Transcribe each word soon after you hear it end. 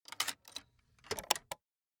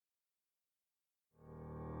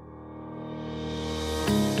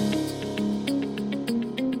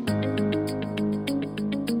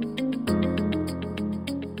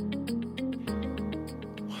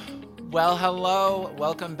Well, hello.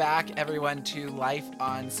 Welcome back, everyone, to Life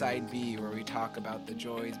on Side B, where we talk about the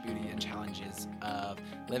joys, beauty, and challenges of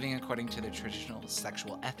living according to the traditional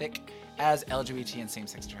sexual ethic as LGBT and same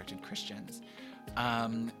sex attracted Christians.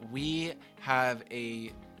 We have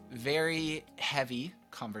a very heavy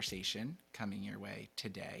conversation coming your way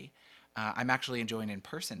today. I'm actually joined in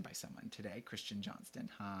person by someone today, Christian Johnston.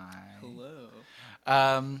 Hi. Hello.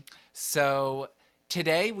 Um, so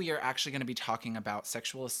today we are actually going to be talking about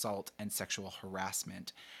sexual assault and sexual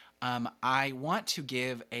harassment. I want to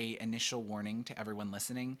give a initial warning to everyone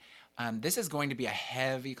listening. This is going to be a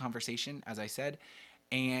heavy conversation, as I said,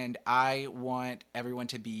 and I want everyone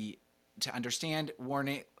to understand.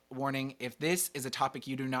 Warning: if this is a topic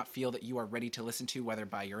you do not feel that you are ready to listen to, whether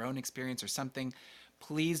by your own experience or something,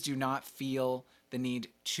 please do not feel the need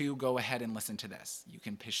to go ahead and listen to this. You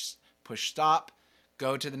can push stop,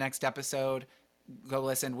 go to the next episode, go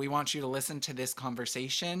listen. We want you to listen to this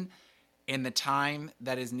conversation in the time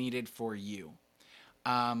that is needed for you.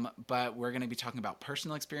 But we're going to be talking about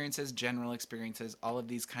personal experiences, general experiences, all of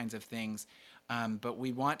these kinds of things. But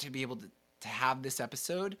we want to be able to have this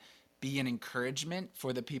episode be an encouragement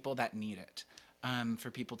for the people that need it, for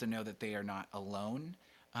people to know that they are not alone,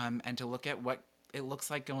 and to look at what it looks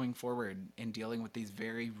like going forward in dealing with these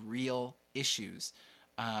very real issues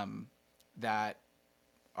that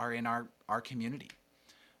are in our community.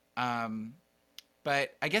 Um,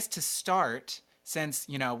 but I guess to start, since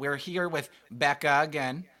we're here with Becca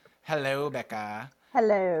again. Hello, Becca.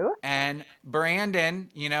 Hello. And Brandon,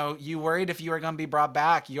 you worried if you were going to be brought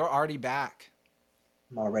back. You're already back.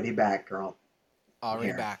 I'm already back, girl. I'm Already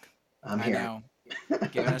here. back. I'm I here. know. Giving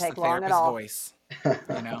Didn't us the take long at therapist all. voice,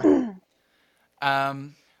 you know?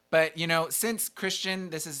 But since Christian,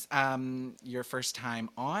 this is your first time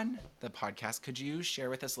on the podcast, could you share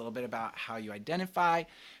with us a little bit about how you identify,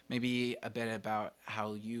 maybe a bit about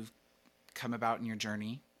how you've come about in your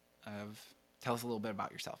journey of, tell us a little bit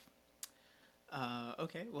about yourself.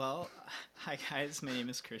 Okay, well, hi guys, my name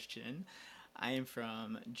is Christian. I am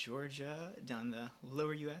from Georgia, down the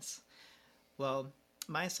lower US. Well,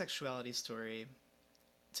 my sexuality story,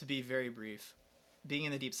 to be very brief, being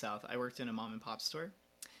in the Deep South, I worked in a mom and pop store,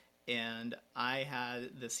 and I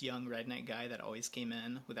had this young redneck guy that always came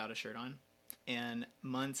in without a shirt on. And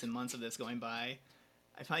months of this going by,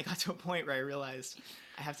 I finally got to a point where I realized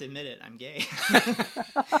I have to admit it, I'm gay.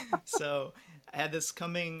 So I had this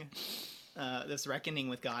reckoning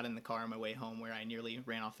with God in the car on my way home where I nearly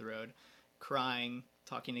ran off the road, crying,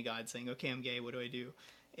 talking to God, saying, okay, I'm gay, what do I do?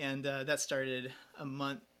 And that started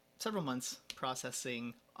several months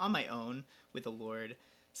processing on my own with the Lord,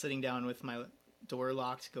 sitting down with my door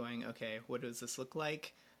locked, going, okay, what does this look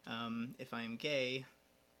like? If I'm gay,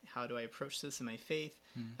 how do I approach this in my faith?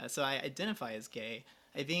 So I identify as gay.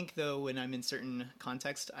 I think, though, when I'm in certain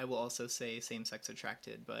context, I will also say same-sex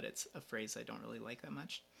attracted, but it's a phrase I don't really like that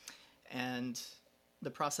much. And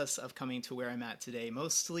the process of coming to where I'm at today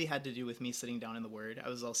mostly had to do with me sitting down in the Word. I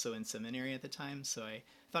was also in seminary at the time, so I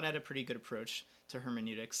thought I had a pretty good approach to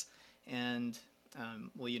hermeneutics and, and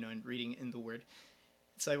reading in the Word.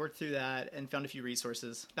 So I worked through that and found a few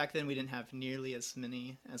resources. Back then, we didn't have nearly as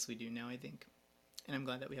many as we do now, I think. And I'm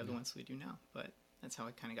glad that we have the ones we do now, but that's how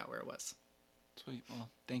I kind of got where it was. Sweet. Well,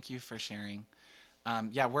 thank you for sharing.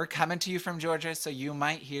 Yeah, we're coming to you from Georgia, so you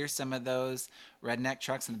might hear some of those redneck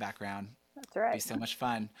trucks in the background. That's right. Be so much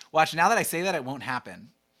fun. Watch, now that I say that, it won't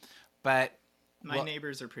happen. But My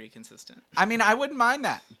neighbors are pretty consistent. I mean, I wouldn't mind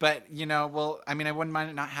that. But I wouldn't mind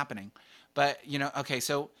it not happening. But okay,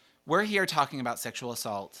 so we're here talking about sexual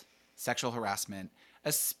assault, sexual harassment,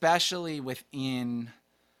 especially within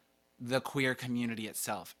the queer community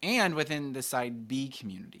itself and within the side B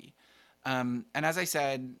community. And as I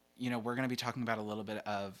said, we're going to be talking about a little bit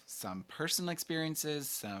of some personal experiences,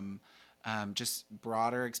 some just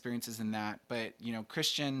broader experiences in that. But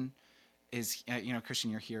Christian is,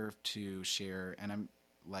 Christian, you're here to share, and I'm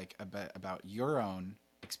like a bit about your own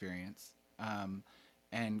experience.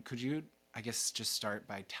 And could you, I guess, just start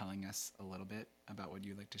by telling us a little bit about what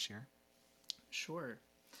you'd like to share? Sure.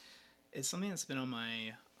 It's something that's been on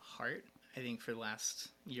my heart, I think, for the last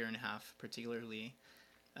year and a half, particularly.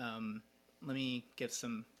 Let me give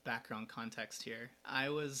some background context here. I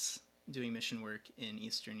was doing mission work in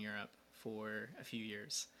Eastern Europe for a few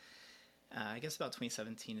years, I guess about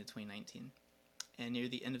 2017 to 2019. And near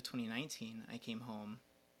the end of 2019, I came home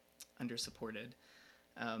undersupported.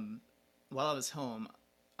 While I was home,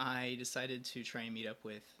 I decided to try and meet up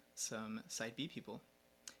with some Side B people.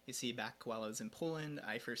 You see, back while I was in Poland,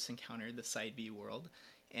 I first encountered the Side B world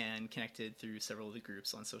and connected through several of the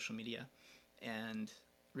groups on social media. And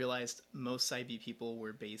realized most side B people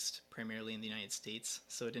were based primarily in the United States,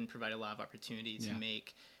 so it didn't provide a lot of opportunity to Yeah.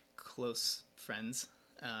 make close friends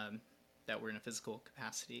that were in a physical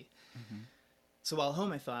capacity. Mm-hmm. So while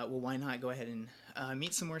home, I thought, well, why not go ahead and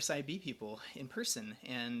meet some more side B people in person?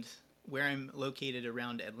 And where I'm located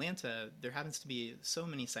around Atlanta, there happens to be so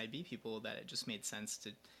many side B people that it just made sense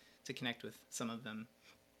to connect with some of them.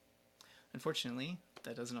 Unfortunately,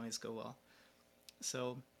 that doesn't always go well.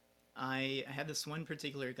 So I had this one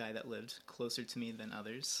particular guy that lived closer to me than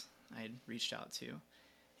others I had reached out to.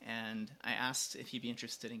 And I asked if he'd be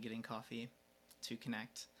interested in getting coffee to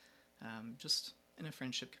connect, just in a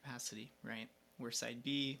friendship capacity, right? We're side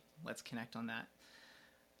B, let's connect on that.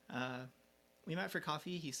 We met for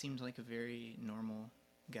coffee. He seemed like a very normal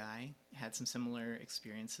guy, had some similar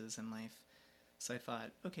experiences in life. So I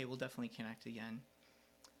thought, okay, we'll definitely connect again.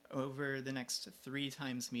 Over the next 3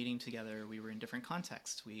 times meeting together, we were in different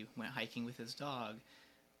contexts. We went hiking with his dog,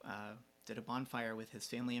 did a bonfire with his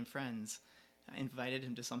family and friends. I invited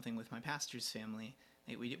him to something with my pastor's family.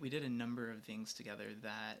 We did a number of things together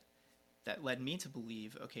that led me to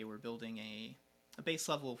believe, okay, we're building a base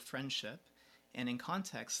level friendship, and in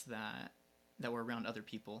contexts that were around other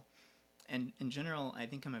people. And in general, I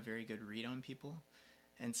think I'm a very good read on people.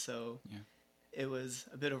 And so it was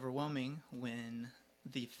a bit overwhelming when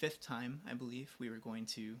the 5th time, I believe, we were going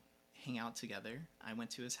to hang out together. I went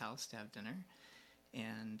to his house to have dinner,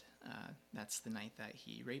 and that's the night that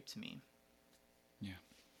he raped me. Yeah.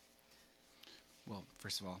 Well,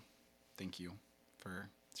 first of all, thank you for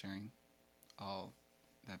sharing all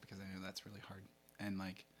that, because I know that's really hard. And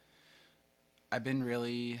like,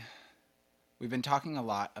 we've been talking a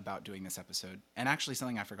lot about doing this episode. And actually,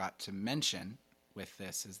 something I forgot to mention with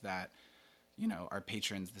this is that, our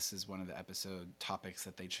patrons, this is one of the episode topics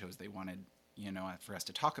that they chose. They wanted, for us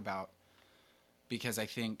to talk about, because I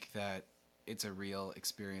think that it's a real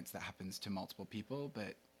experience that happens to multiple people,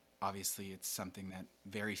 but obviously it's something that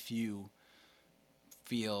very few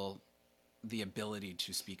feel the ability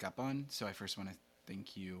to speak up on. So I first want to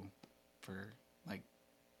thank you for like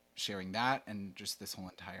sharing that, and just this whole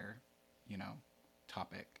entire,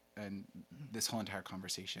 topic, and this whole entire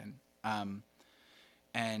conversation.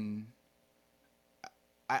 And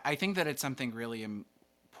I think that it's something really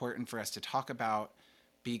important for us to talk about,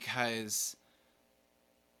 because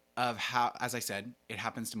of how, as I said, it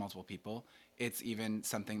happens to multiple people. It's even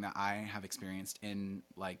something that I have experienced in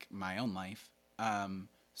like my own life.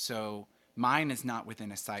 So mine is not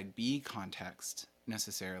within a side B context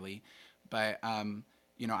necessarily, but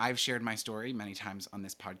I've shared my story many times on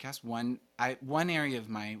this podcast. One area of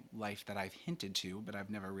my life that I've hinted to, but I've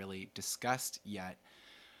never really discussed yet,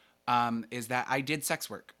 is that I did sex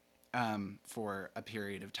work for a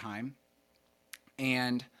period of time.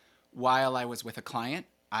 And while I was with a client,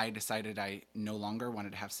 I decided I no longer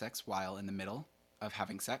wanted to have sex while in the middle of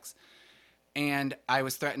having sex. And I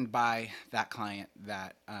was threatened by that client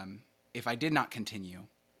that if I did not continue,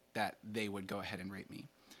 that they would go ahead and rape me.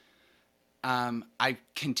 I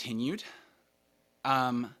continued.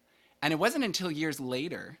 And it wasn't until years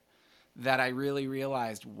later that I really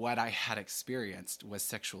realized what I had experienced was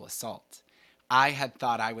sexual assault. I had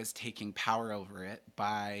thought I was taking power over it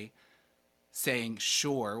by saying,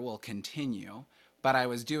 sure, we'll continue. But I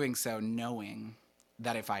was doing so knowing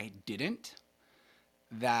that if I didn't,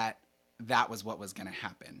 that was what was going to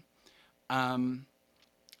happen. And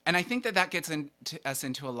I think that gets us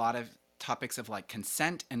into a lot of topics of like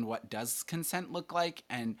consent and what does consent look like,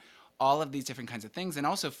 and all of these different kinds of things. And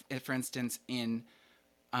also, for instance, in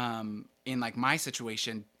like my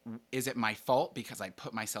situation, is it my fault because I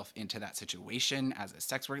put myself into that situation as a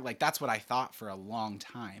sex worker? Like that's what I thought for a long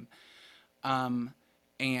time.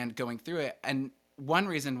 And going through it. And one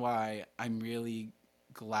reason why I'm really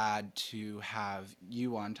glad to have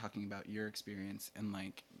you on talking about your experience, and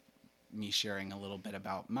like me sharing a little bit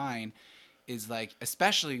about mine, is like,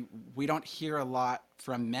 especially we don't hear a lot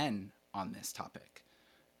from men on this topic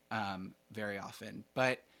very often,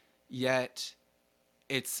 but yet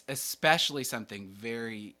it's especially something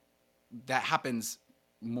that happens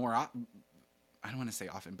more, I don't want to say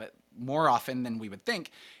often, but more often than we would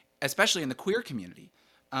think, especially in the queer community.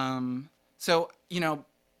 So,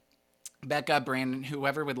 Becca, Brandon,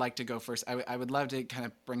 whoever would like to go first, I would love to kind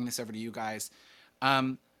of bring this over to you guys.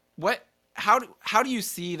 How do you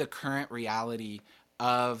see the current reality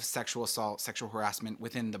of sexual assault, sexual harassment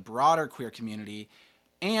within the broader queer community,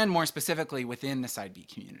 and more specifically within the side B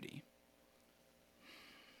community?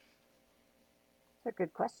 They're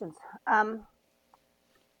good questions.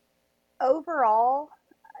 Overall,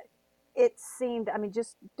 it seemed,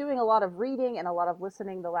 just doing a lot of reading and a lot of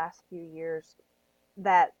listening the last few years,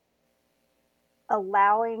 that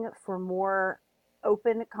allowing for more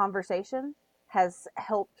open conversation has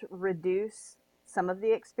helped reduce some of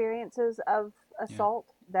the experiences of Yeah. assault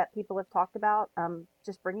that people have talked about.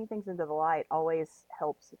 Just bringing things into the light always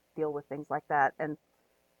helps deal with things like that. And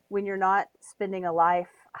when you're not spending a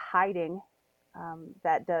life hiding,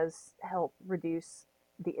 that does help reduce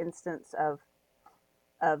the instance of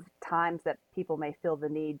times that people may feel the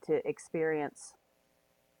need to experience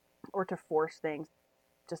or to force things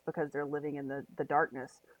just because they're living in the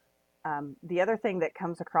darkness. The other thing that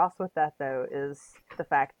comes across with that, though, is the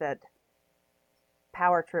fact that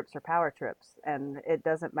power trips are power trips, and it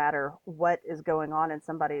doesn't matter what is going on in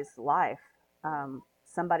somebody's life.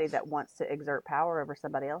 Somebody that wants to exert power over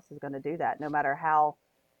somebody else is going to do that, no matter how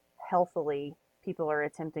healthily people are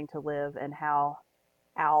attempting to live and how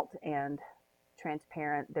out and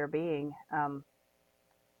transparent they're being.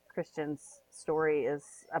 Christian's story is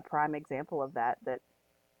a prime example of that, that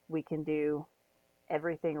we can do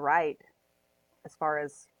everything right as far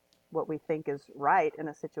as what we think is right in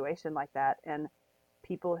a situation like that. And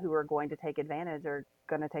people who are going to take advantage are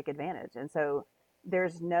going to take advantage. And so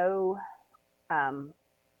there's no um,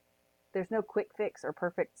 there's no quick fix or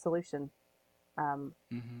perfect solution um,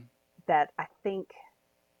 Mm-hmm. that I think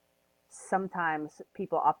sometimes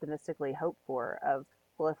people optimistically hope for of,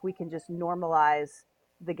 well, if we can just normalize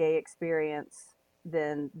the gay experience,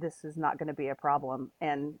 then this is not going to be a problem.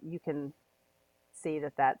 And you can see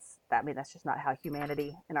that I mean, that's just not how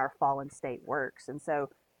humanity in our fallen state works. And so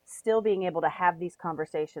still being able to have these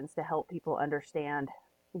conversations to help people understand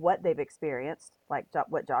what they've experienced, like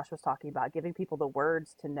what Josh was talking about, giving people the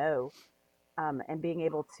words to know, and being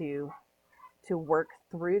able to work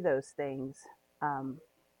through those things, um,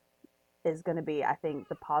 is going to be, I think,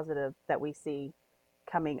 the positive that we see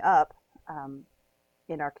coming up,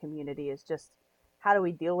 in our community is just how do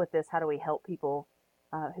we deal with this? How do we help people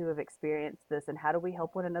who have experienced this, and how do we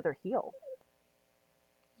help one another heal?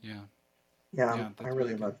 Yeah. Yeah, Yeah, I that's really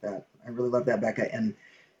really good. love that. I really love that, Becca. And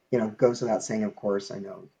goes without saying, of course, I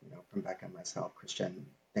know, from Becca and myself, Christian,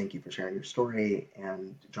 thank you for sharing your story,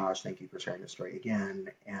 and Josh, thank you for sharing your story again.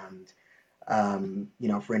 And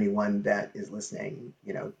for anyone that is listening,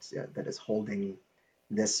 that is holding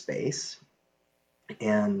this space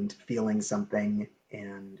and feeling something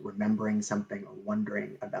and remembering something or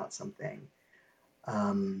wondering about something,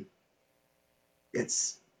 um,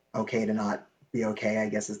 it's okay to not be okay, I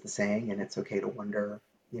guess is the saying, and it's okay to wonder,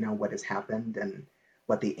 what has happened and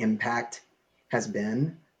what the impact has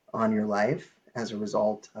been on your life as a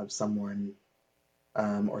result of someone,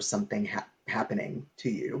 or something happening to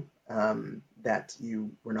you, that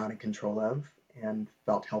you were not in control of and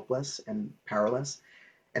felt helpless and powerless.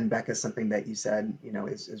 And Becca, something that you said,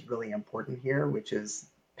 is really important here, which is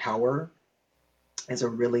power is a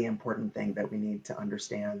really important thing that we need to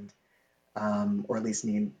understand, or at least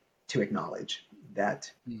need to acknowledge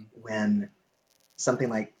that Mm. when something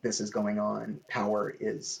like this is going on, power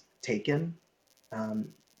is taken,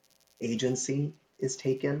 um, agency is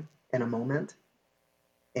taken in a moment.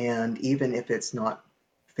 And even if it's not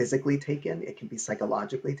physically taken, it can be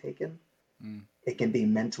psychologically taken. Mm. It can be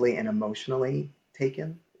mentally and emotionally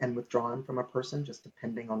taken and withdrawn from a person, just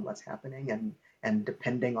depending on what's happening and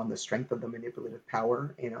depending on the strength of the manipulative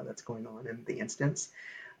power, that's going on in the instance.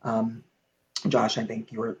 Um, Josh, I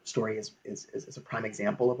think your story is a prime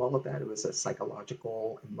example of all of that. It was a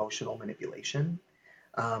psychological, emotional manipulation,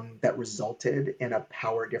 that resulted in a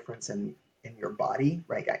power difference in your body,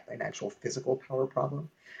 right? An actual physical power problem.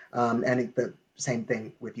 And the same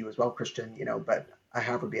thing with you as well, Christian, but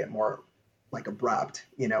however be it more like abrupt,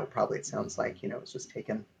 probably it sounds Mm-hmm. like, it's just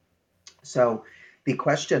taken. So the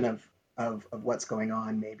question of what's going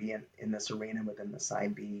on maybe in this arena within the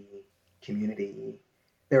Side B community,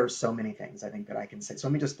 there are so many things I think that I can say. So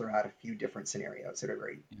let me just throw out a few different scenarios that are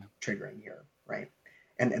very Yeah. triggering here, right?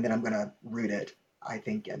 And then I'm going to root it, I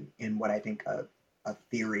think, in what I think a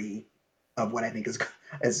theory of what I think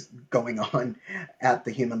is going on at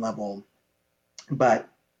the human level. But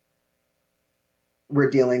we're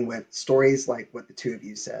dealing with stories like what the two of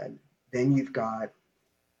you said. Then you've got,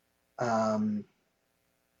 um,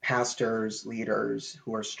 pastors, leaders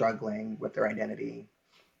who are struggling with their identity,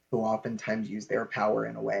 who oftentimes use their power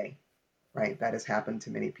in a way, right? That has happened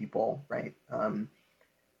to many people, right?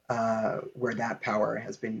 Where that power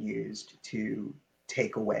has been used to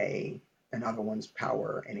take away another one's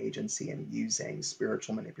power and agency and using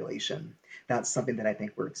spiritual manipulation. That's something that I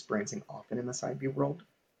think we're experiencing often in the side B world.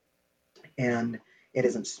 And it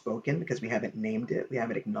isn't spoken because we haven't named it, we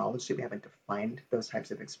haven't acknowledged it, we haven't defined those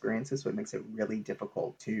types of experiences. So it makes it really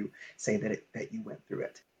difficult to say that you went through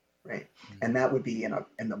it. right? Mm. And that would be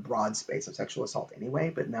in the broad space of sexual assault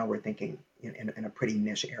anyway, but now we're thinking in a pretty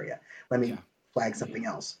niche area. Let me Yeah. flag something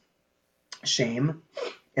else. Shame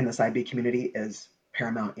in the side B community is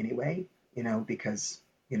paramount anyway, because,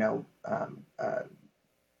 you know,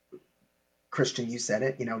 Christian, you said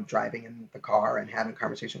it, driving in the car and having a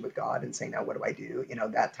conversation with God and saying, now what do I do?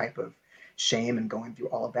 That type of shame and going through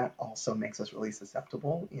all of that also makes us really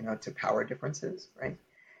susceptible, to power differences, right?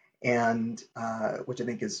 And which I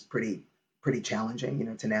think is pretty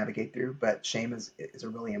challenging, to navigate through. But shame is a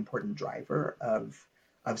really important driver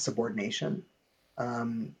of subordination,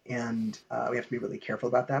 and we have to be really careful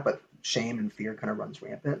about that. But shame and fear kind of runs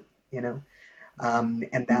rampant, Mm-hmm.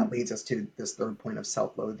 and that leads us to this third point of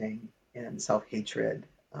self-loathing and self-hatred,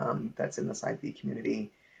 that's in the side B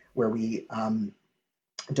community, where we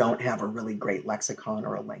don't have a really great lexicon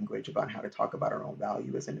or a language about how to talk about our own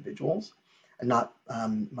value as individuals, and not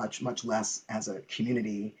much less as a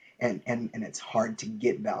community. And it's hard to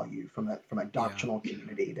get value from a Yeah. doctrinal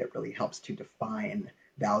community that really helps to define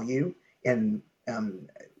value in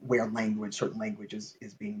where certain language is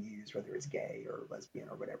being used, whether it's gay or lesbian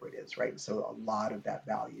or whatever it is, right? So a lot of that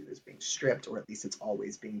value is being stripped, or at least it's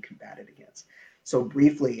always being combated against. So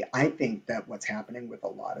briefly, I think that what's happening with a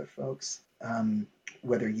lot of folks,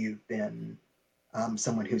 whether you've been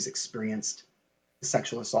someone who's experienced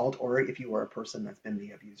sexual assault or if you are a person that's been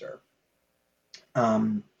the abuser,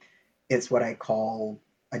 um, it's what I call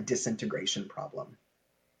a disintegration problem.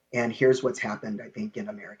 And here's what's happened, I think, in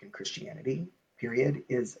American Christianity, period,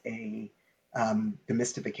 is a the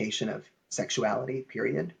mystification of sexuality,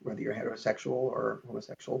 period, whether you're heterosexual or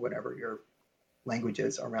homosexual, whatever your language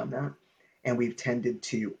is around that. And we've tended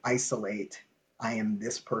to isolate, I am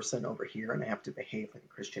this person over here and I have to behave like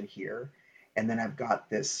a Christian here. And then I've got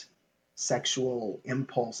this sexual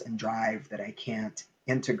impulse and drive that I can't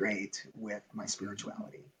integrate with my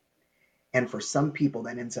spirituality. And for some people,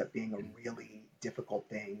 that ends up being a really difficult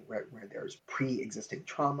thing where there's pre existing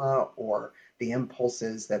trauma, or the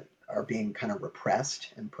impulses that are being kind of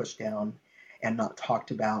repressed and pushed down and not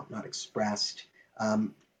talked about, not expressed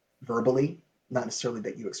um, verbally. Not necessarily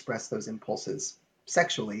that you express those impulses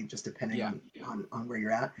sexually, just depending Yeah. on where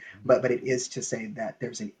you're at, Mhm. but it is to say that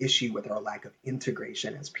there's an issue with our lack of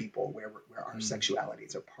integration as people, where our Mm.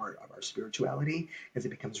 sexualities are part of our spirituality, because it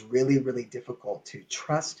becomes really, really difficult to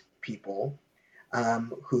trust people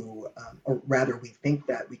or rather, we think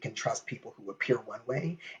that we can trust people who appear one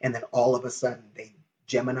way, and then all of a sudden they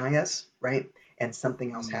Gemini us, right? And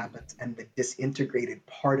something else Mm. happens, and the disintegrated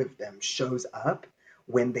part of them shows up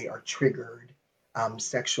when they are triggered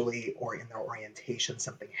sexually or in their orientation.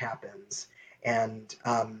 Something happens, and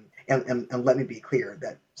let me be clear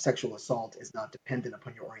that sexual assault is not dependent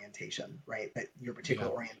upon your orientation, right? That your Yeah.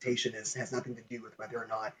 particular orientation has nothing to do with whether or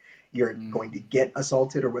not you're going to Mm. get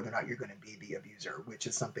assaulted or whether or not you're going to be the abuser, which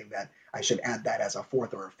is something that I should add that as a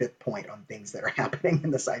fourth or a fifth point on things that are happening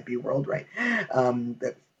in the side B world, right?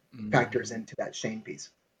 That factors Mm. into that shame piece.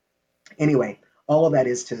 Anyway, all of that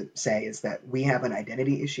is to say is that we have an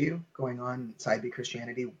identity issue going on inside B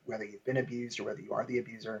Christianity, whether you've been abused or whether you are the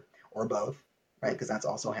abuser or both, right? Because that's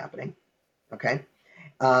also happening. Okay.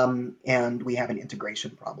 And we have an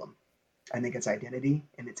integration problem. I think it's identity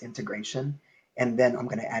and it's integration. And then I'm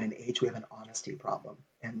going to add an H. We have an honesty problem.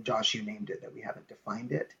 And Josh, you named it, that we haven't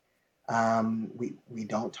defined it. We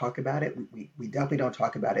don't talk about it. We definitely don't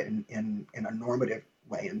talk about it in a normative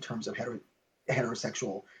way in terms of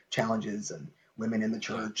heterosexual challenges and women in the Yeah.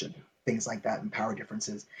 church and things like that and power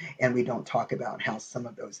differences. And we don't talk about how some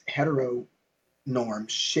of those hetero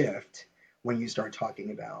norms shift when you start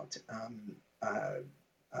talking about uh,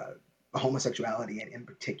 uh, homosexuality, and in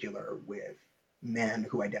particular with men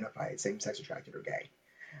who identify as same-sex attracted or gay.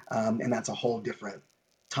 And that's a whole different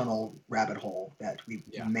tunnel rabbit hole that we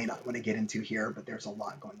Yeah. may not want to get into here, but there's a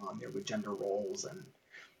lot going on there with gender roles and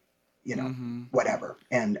you know Mm-hmm. whatever,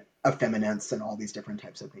 and effeminance and all these different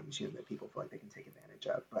types of things, that people feel like they can take advantage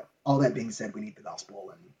of. But all that being said, we need the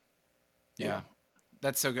gospel, and you know Yeah.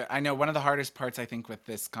 That's so good. I know one of the hardest parts I think with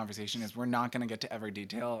this conversation is we're not going to get to every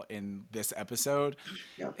detail in this episode.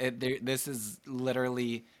 yeah. This is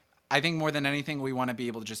literally, I think more than anything, we want to be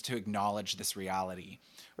able just to acknowledge this reality.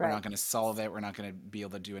 We're Right. not going to solve it. We're not going to be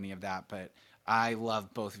able to do any of that. But I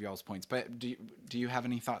love both of y'all's points. But do you have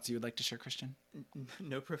any thoughts you would like to share, Christian?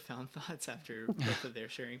 No profound thoughts after both of their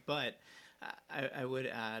sharing, but I would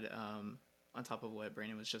add, on top of what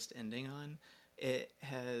Brandon was just ending on, it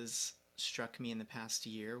has struck me in the past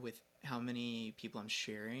year with how many people I'm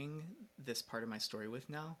sharing this part of my story with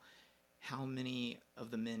now, how many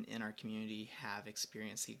of the men in our community have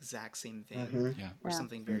experienced the exact same thing Mm-hmm. Yeah. or Yeah.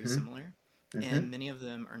 something very Mm-hmm. similar. Mm-hmm. and many of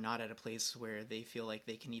them are not at a place where they feel like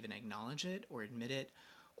they can even acknowledge it or admit it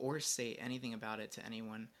or say anything about it to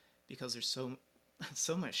anyone because there's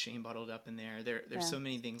so much shame bottled up in there. There's Yeah. so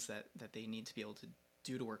many things that they need to be able to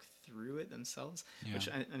do to work through it themselves, Yeah. which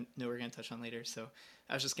I know we're going to touch on later. So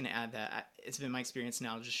I was just going to add that it's been my experience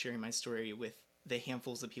now just sharing my story with the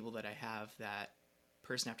handfuls of people that I have, that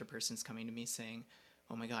person after person is coming to me saying,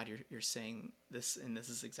 "Oh my God, you're saying this, and this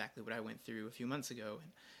is exactly what I went through a few months ago.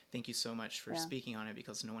 And thank you so much for Yeah. speaking on it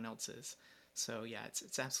because no one else is." So yeah,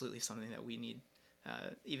 it's absolutely something that we need,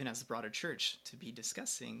 even as a broader church, to be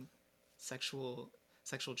discussing. Sexual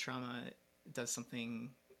sexual trauma does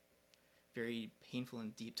something very painful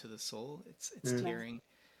and deep to the soul. It's Mm-hmm. Yeah. tearing,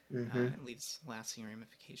 Mm-hmm. and leaves lasting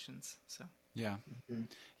ramifications. So Yeah. Mm-hmm.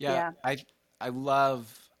 Yeah. Yeah. I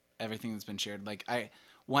love everything that's been shared. Like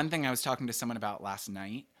one thing I was talking to someone about last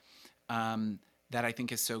night, um, that I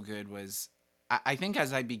think is so good was I think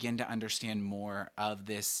as I begin to understand more of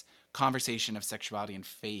this conversation of sexuality and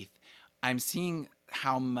faith, I'm seeing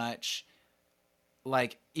how much,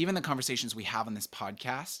 like, even the conversations we have on this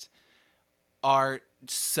podcast are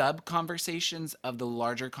sub conversations of the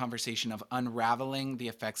larger conversation of unraveling the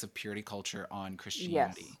effects of purity culture on Yes.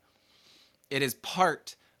 Christianity. It is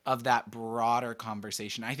part of that broader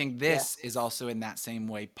conversation. I think this Yes. is also in that same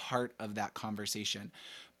way part of that conversation,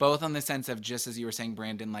 both on the sense of, just as you were saying,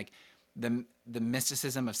 Brandon, like the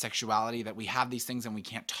mysticism of sexuality, that we have these things and we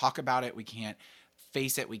can't talk about it, we can't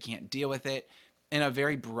face it, we can't deal with it, in a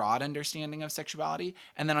very broad understanding of sexuality.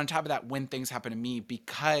 And then on top of that, when things happen to me,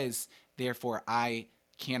 because therefore I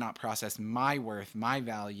cannot process my worth, my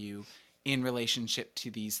value in relationship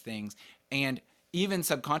to these things. And even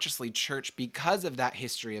subconsciously, church, because of that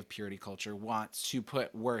history of purity culture, wants to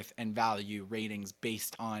put worth and value ratings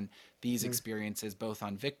based on these experiences, both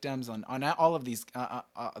on victims, on all of these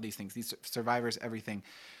things, these survivors, everything.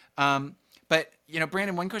 Um, but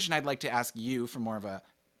Brandon, one question I'd like to ask you from more of a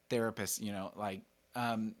therapist, like,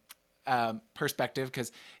 um, perspective,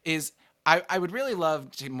 because is I would really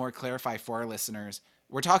love to more clarify for our listeners.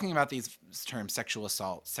 We're talking about these terms: sexual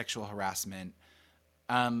assault, sexual harassment.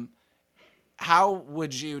 Um, how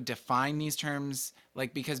would you define these terms?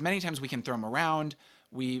 Like, because many times we can throw them around.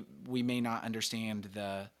 We may not understand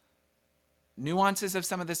the nuances of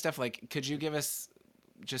some of this stuff. Like, could you give us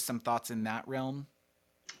just some thoughts in that realm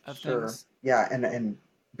of Sure. things? Yeah, and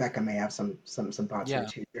Becca may have some thoughts here Yeah.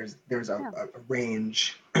 too. There's a, Yeah. a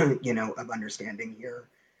range, of understanding here,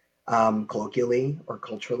 colloquially or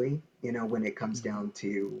culturally, when it comes Mm-hmm. down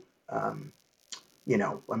to um,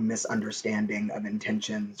 a misunderstanding of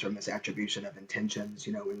intentions or misattribution of intentions,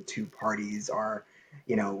 when two parties are,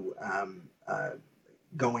 you know, um, uh,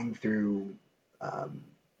 going through um,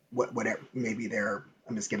 whatever, maybe they're,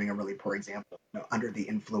 I'm just giving a really poor example, under the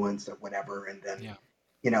influence of whatever, and then, Yeah.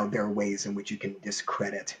 there are ways in which you can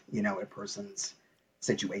discredit, a person's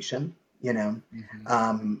situation, Mm-hmm.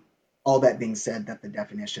 Um, all that being said, that the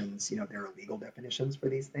definitions, there are legal definitions for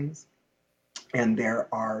these things, and there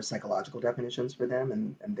are psychological definitions for them,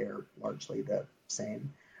 and they're largely the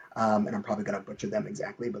same. And I'm probably going to butcher them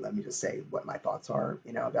exactly, but let me just say what my thoughts are,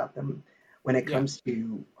 about them. When it Yeah. comes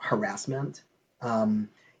to harassment,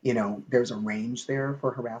 there's a range there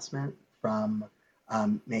for harassment, from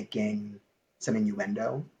making some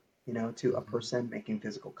innuendo, to a Mm-hmm. person, making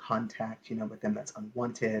physical contact, with them that's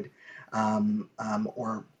unwanted,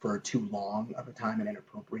 or for too long of a time, an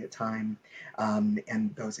inappropriate time,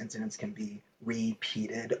 and those incidents can be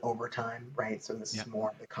repeated over time, right? So this Yeah. is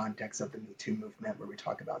more of the context of the Me Too movement, where we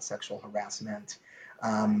talk about sexual harassment.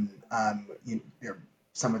 Right. There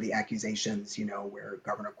some of the accusations, where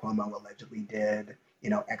Governor Cuomo allegedly did,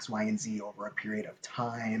 X, Y, and Z over a period of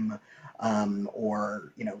time,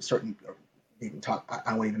 or certain. Even talk.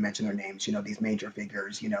 I won't even mention their names. These major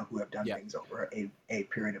figures. Who have done Yeah. things over a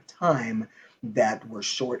period of time that were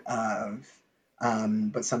short of,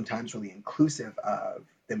 but sometimes really inclusive of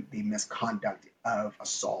the misconduct of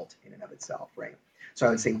assault in and of itself, right? So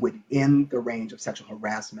I would say Mm-hmm. within the range of sexual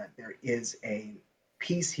harassment, there is a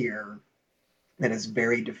piece here that is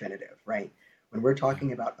very definitive, right? When we're Yeah.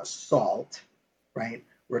 talking about assault, right,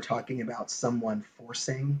 we're talking about someone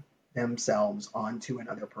forcing themselves onto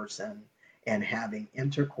another person and having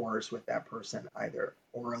intercourse with that person, either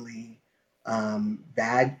orally,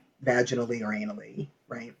 vaginally, or anally,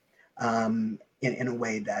 right? In a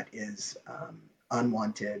way that is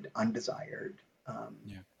unwanted, undesired. Um,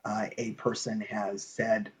 Yeah. a person has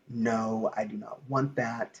said, no, I do not want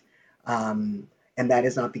that. Um, and that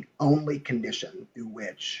is not the only condition through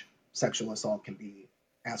which sexual assault can be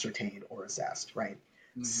ascertained or assessed, right?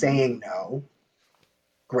 Mm-hmm. Saying no,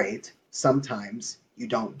 great. Sometimes you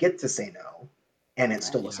don't get to say no, and it's Right.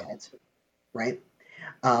 still Yeah. assault, right?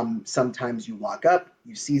 Sometimes you lock up,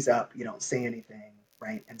 you seize up, you don't say anything,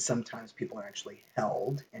 right? And sometimes people are actually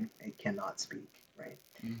held and cannot speak, right?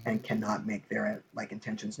 And Hmm. cannot make their like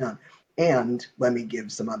intentions known. And let me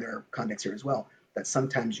give some other context here as well. That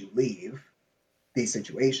sometimes you leave the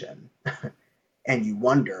situation and you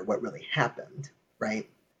wonder what really happened, right?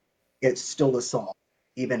 It's still assault,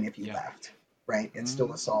 even if you Yeah. left, right? It's still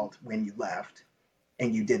Hmm. assault when you left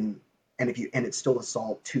and you didn't, and it's still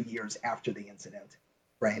assault 2 years after the incident,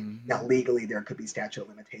 right? Now Hmm. legally there could be statute of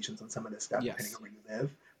limitations on some of this stuff depending Yes. on where you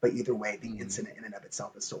live, but either way the Hmm. incident in and of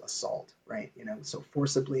itself is still assault, right? So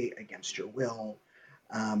forcibly against your will,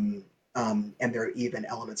 um, and there are even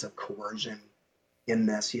elements of coercion in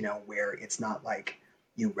this, where it's not like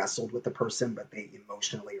you wrestled with the person, but they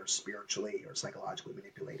emotionally or spiritually or psychologically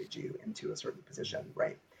manipulated you into a certain position,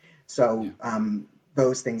 right? Yeah. So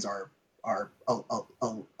those things are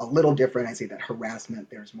a little different. I say that harassment,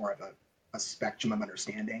 there's more of a spectrum of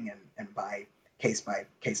understanding and by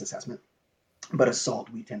case assessment. But assault,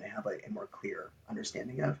 we tend to have a more clear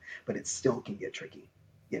understanding of, but it still can get tricky,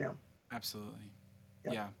 you know. Absolutely.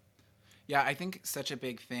 Yeah. Yeah. Yeah, I think such a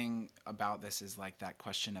big thing about this is like that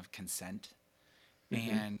question of consent. Mm-hmm.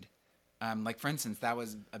 And like for instance, that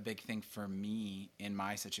was a big thing for me in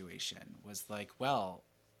my situation was like, well,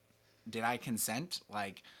 did I consent?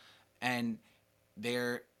 Like, and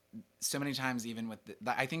there so many times even with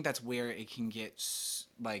I think that's where it can get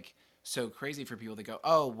like so crazy for people to go,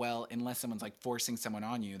 oh well, unless someone's like forcing someone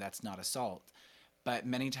on you, that's not assault. But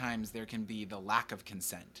many times there can be the lack of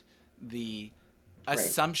consent, the Right.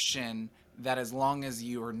 assumption that as long as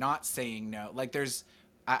you are not saying no, like there's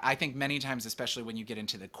I think many times, especially when you get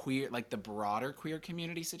into the queer, like the broader queer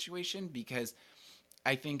community situation, because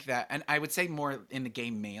I think that, and I would say more in the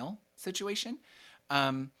gay male situation,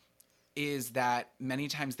 um, is that many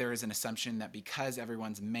times there is an assumption that because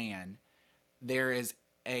everyone's man, there is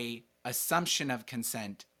a assumption of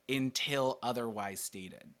consent until otherwise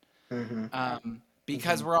stated. Mm-hmm. Mm-hmm.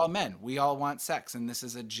 Because we're all men, we all want sex, and this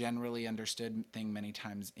is a generally understood thing many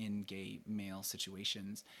times in gay male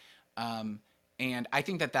situations. Um, and I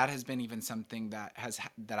think that that has been even something that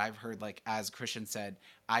I've heard, like as Christian said,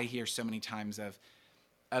 I hear so many times of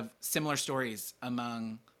similar stories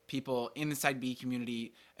among people in the side B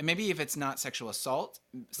community, and maybe if it's not sexual assault,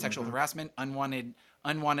 sexual Mm-hmm. harassment,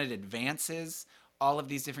 unwanted advances, all of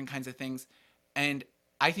these different kinds of things. And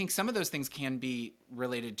I think some of those things can be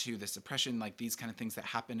related to the suppression, like these kind of things that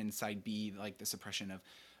happen inside B, like the suppression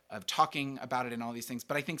of talking about it and all these things.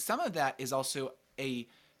 But I think some of that is also a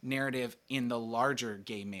narrative in the larger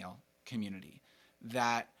gay male community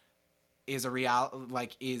that is a real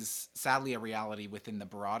like is sadly a reality within the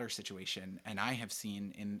broader situation, and I have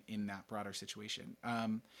seen in that broader situation.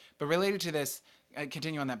 But related to this,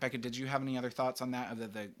 continue on that, Becca. Did you have any other thoughts on that of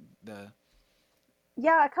the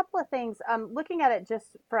Yeah, a couple of things. Looking at it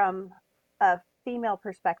just from a female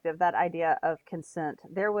perspective, that idea of consent.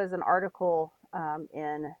 There was an article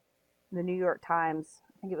in the New York Times,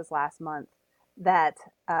 I think it was last month, that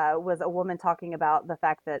was a woman talking about the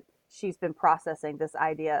fact that she's been processing this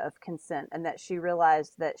idea of consent and that she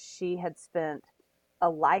realized that she had spent a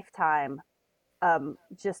lifetime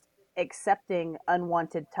just accepting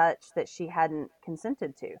unwanted touch that she hadn't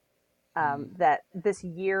consented to. mm, That this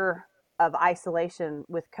year of isolation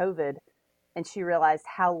with COVID, and she realized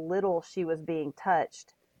how little she was being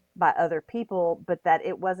touched by other people, but that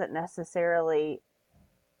it wasn't necessarily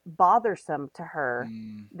bothersome to her,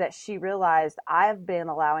 mm, that she realized I've been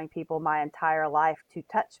allowing people my entire life to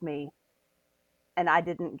touch me and I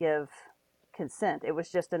didn't give consent. It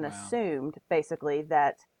was just an wow, assumed basically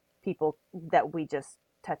that people that we just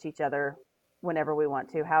touch each other whenever we want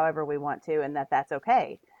to, however we want to, and that that's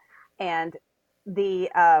okay. And the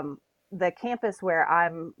campus where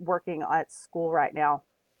I'm working at school right now,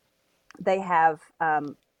 they have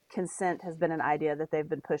consent has been an idea that they've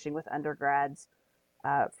been pushing with undergrads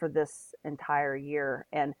for this entire year.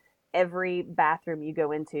 And every bathroom you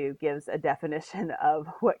go into gives a definition of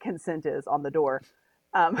what consent is on the door,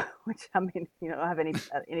 which I mean, you don't have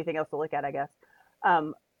anything else to look at, I guess.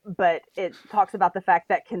 But it talks about the fact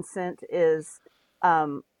that consent is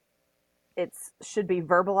um, it should be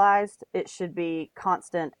verbalized, it should be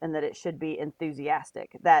constant, and that it should be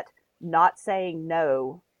enthusiastic. That not saying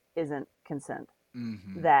no isn't consent.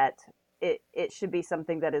 mm-hmm, That it should be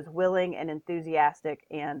something that is willing and enthusiastic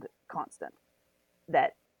and constant.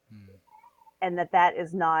 That mm, and that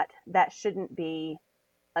is not that shouldn't be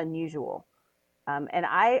unusual. And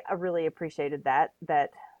I really appreciated that.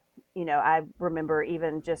 That I remember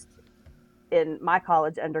even just in my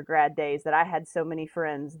college undergrad days that I had so many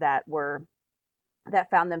friends that were that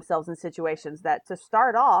found themselves in situations that to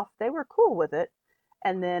start off they were cool with it,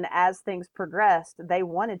 and then as things progressed they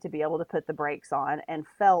wanted to be able to put the brakes on and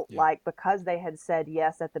felt Yeah. like because they had said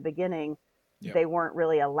yes at the beginning Yep. they weren't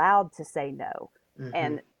really allowed to say no. Mm-hmm.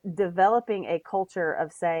 And developing a culture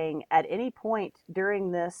of saying at any point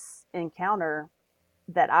during this encounter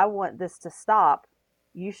that I want this to stop,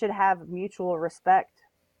 you should have mutual respect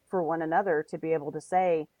for one another to be able to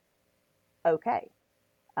say okay.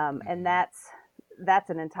 And Hmm. that's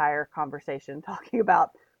an entire conversation talking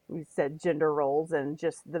about, we said, gender roles and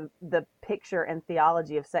just the picture and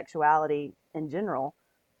theology of sexuality in general,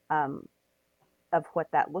 um, of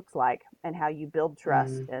what that looks like and how you build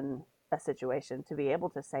trust in a situation to be able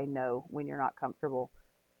to say no when you're not comfortable.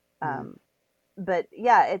 Mm-hmm. um, but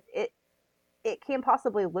yeah, it can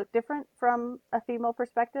possibly look different from a female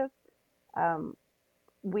perspective. um,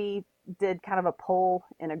 we did kind of a poll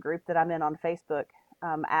in a group that I'm in on Facebook,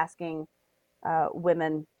 asking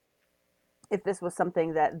women if this was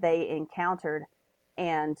something that they encountered.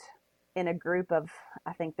 And in a group of,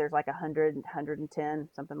 I think there's like 110,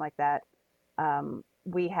 something like that,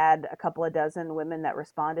 we had a couple of dozen women that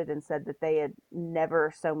responded and said that they had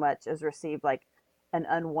never so much as received like an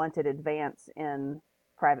unwanted advance in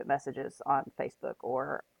private messages on Facebook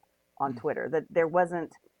or on Twitter. That there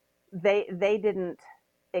wasn't, they didn't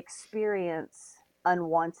experience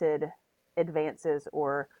unwanted advances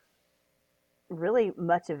or really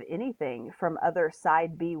much of anything from other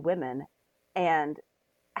side B women. And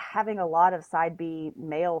having a lot of side B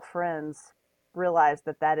male friends realize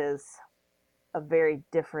that that is a very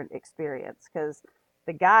different experience, because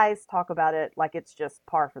the guys talk about it like it's just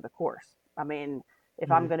par for the course. I mean, if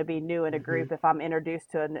I'm going to be new in a Mm-hmm. group, if I'm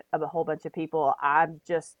introduced to a whole bunch of people, I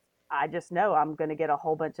just know I'm going to get a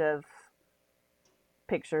whole bunch of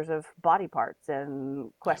pictures of body parts and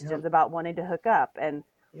Yep. questions about wanting to hook up, and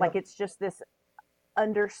like Yep. it's just this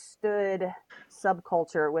understood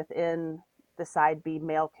subculture within the side B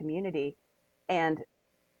male community. And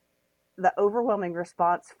the overwhelming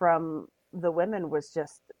response from the women was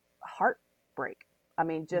just heartbreak. I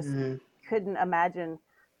mean, just Mm-hmm. couldn't imagine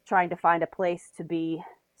trying to find a place to be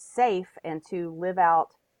safe and to live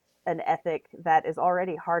out an ethic that is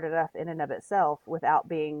already hard enough in and of itself without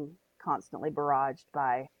being constantly barraged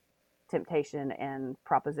by temptation and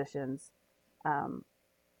propositions, um,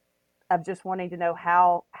 of just wanting to know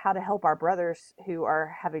how to help our brothers who are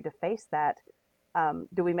having to face that.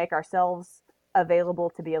 Do we make ourselves available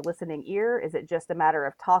to be a listening ear? Is it just a matter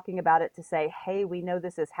of talking about it to say, hey, we know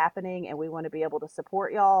this is happening and we want to be able to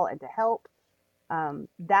support y'all and to help?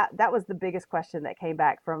 That was the biggest question that came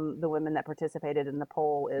back from the women that participated in the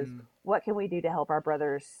poll is, Mm. what can we do to help our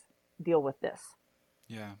brothers deal with this?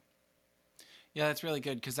 Yeah. Yeah, that's really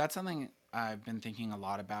good because that's something I've been thinking a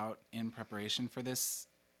lot about in preparation for this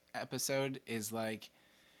episode is like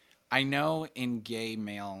I know in gay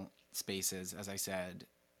male spaces, as I said,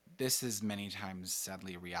 this is many times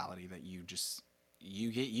sadly a reality that you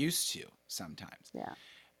get used to sometimes. Yeah.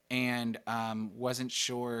 And wasn't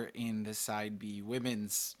sure in the side B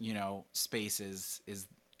women's, spaces is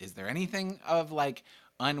there anything of like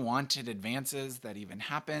unwanted advances that even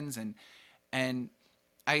happens and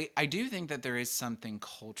I do think that there is something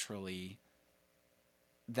culturally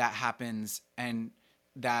that happens and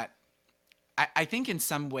that I think in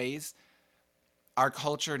some ways our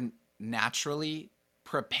culture naturally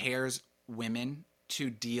prepares women to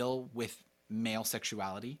deal with male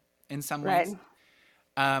sexuality in some Right. ways.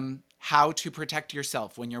 How to protect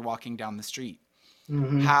yourself when you're walking down the street,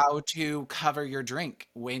 Mm-hmm. how to cover your drink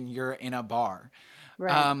when you're in a bar,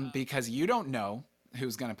 Right. because you don't know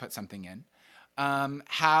who's going to put something in.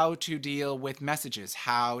 How to deal with messages,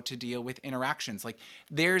 how to deal with interactions. Like,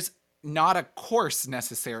 there's not a course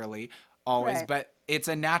necessarily always, Right. but it's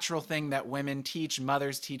a natural thing that women teach,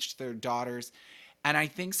 mothers teach their daughters. And I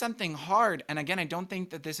think something hard, and again, I don't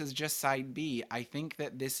think that this is just side B, I think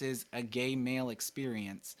that this is a gay male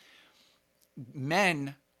experience.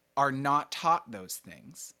 Men are not taught those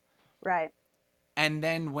things. Right. And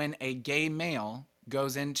then when a gay male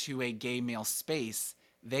goes into a gay male space,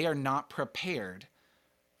 they are not prepared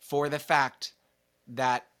for the fact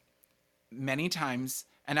that many times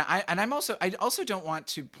I also don't want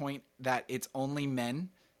to point that it's only men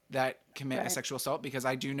that commit a Right. sexual assault because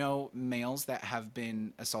I do know males that have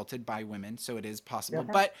been assaulted by women, so it is possible. Yep.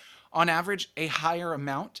 Yeah. But on average, a higher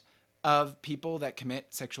amount of people that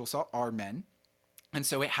commit sexual assault are men. And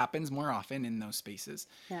so it happens more often in those spaces.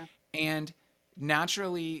 Yeah. And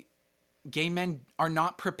naturally, gay men are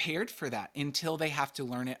not prepared for that until they have to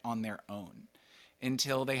learn it on their own.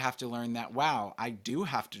 Until they have to learn that, wow, I do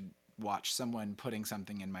have to watch someone putting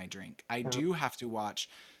something in my drink. I Yep. do have to watch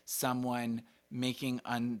someone making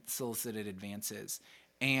unsolicited advances.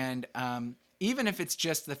 And even if it's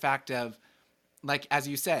just the fact of, like, as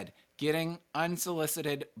you said, getting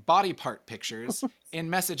unsolicited body part pictures in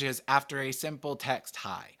messages after a simple text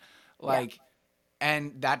hi. Yeah. Like,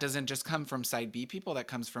 and that doesn't just come from side B people, that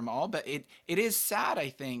comes from all. But it is sad, I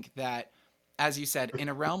think, that, as you said, in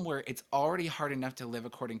a realm where it's already hard enough to live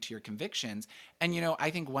according to your convictions. And, I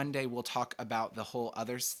think one day we'll talk about the whole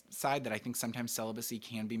other side, that I think sometimes celibacy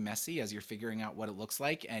can be messy as you're figuring out what it looks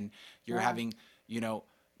like, and you're Yeah. having,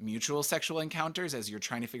 mutual sexual encounters as you're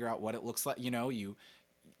trying to figure out what it looks like. You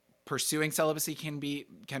pursuing celibacy can be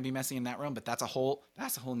messy in that realm, but that's a whole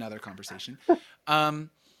nother conversation.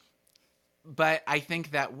 But I think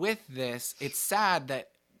that with this, it's sad that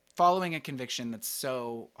following a conviction that's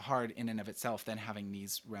so hard in and of itself, then having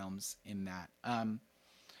these realms in that.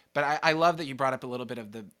 But I love that you brought up a little bit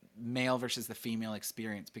of the male versus the female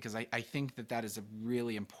experience, because I think that is a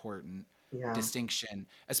really important Yeah. distinction,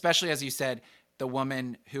 especially as you said, the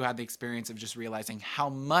woman who had the experience of just realizing how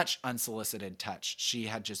much unsolicited touch she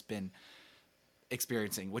had just been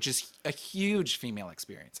experiencing, which is a huge female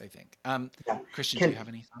experience, I think. Yeah. Christian, do you Can have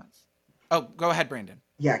any thoughts? Oh, go ahead, Brandon.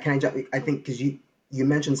 Yeah, can I jump? I think because you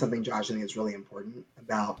mentioned something, Josh, I think is really important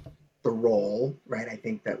about the role, right? I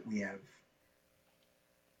think that we have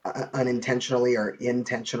unintentionally or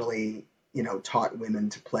intentionally, taught women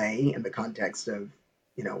to play in the context of,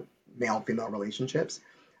 male-female relationships.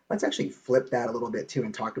 Let's actually flip that a little bit too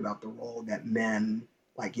and talk about the role that men,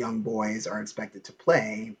 like young boys, are expected to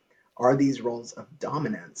play. Are these roles of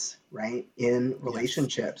dominance, right, in Yes.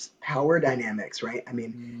 relationships, power dynamics, right? I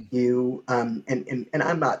mean, Mm, and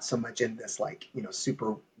I'm not so much in this like,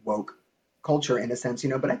 super woke culture in a sense,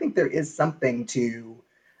 but I think there is something to,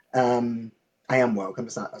 um, I am woke. I'm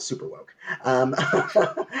just not a super woke. I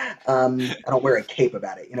don't wear a cape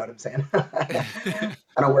about it. You know what I'm saying?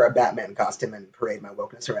 I don't wear a Batman costume and parade my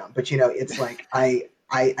wokeness around. But it's like I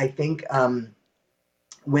think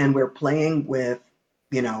when we're playing with,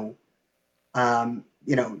 you know,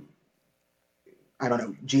 you know, I don't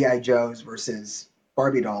know, GI Joes versus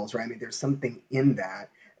Barbie dolls, right? I mean, there's something in that.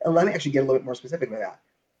 And let me actually get a little bit more specific with that.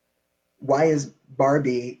 Why is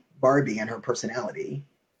Barbie and her personality,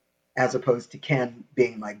 as opposed to Ken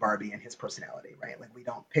being like Barbie and his personality, right? Like we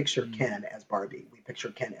don't picture mm, Ken as Barbie. We picture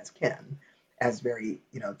Ken, as very,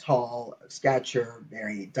 tall of stature,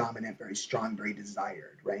 very dominant, very strong, very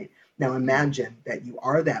desired, right? Now mm, imagine that you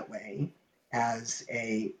are that way as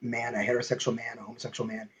a man, a heterosexual man, a homosexual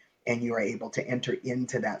man, and you are able to enter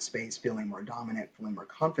into that space feeling more dominant, feeling more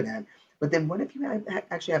confident. But then what if you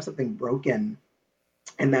actually have something broken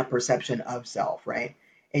in that perception of self, right?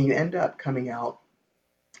 And you end up coming out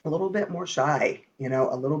a little bit more shy,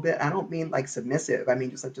 a little bit. I don't mean like submissive. I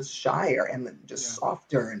mean just like just shyer and just yeah.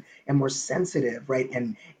 softer and more sensitive, right?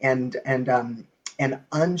 And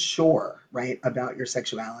unsure, right, about your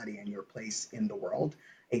sexuality and your place in the world.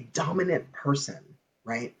 A dominant person,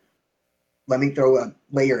 right? Let me throw a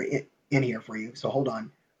layer in here for you. So hold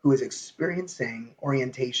on. Who is experiencing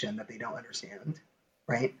orientation that they don't understand,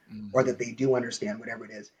 right? Or that Hmm. they do understand, whatever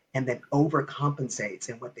it is, and then overcompensates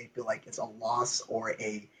in what they feel like is a loss or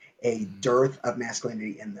a Mm, dearth of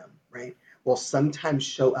masculinity in them, right? Will sometimes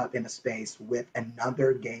show up in a space with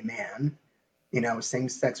another gay man, same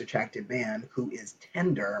sex attracted man who is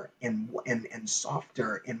tender and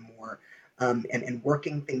softer and more and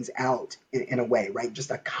working things out in a way, right?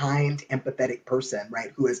 Just a kind, empathetic person,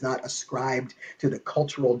 right? Who is not ascribed to the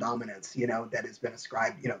cultural dominance, that has been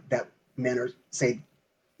ascribed, that men are say,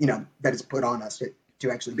 that is put on us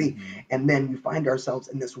to actually be. hmm. And then you find ourselves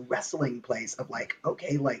in this wrestling place of like,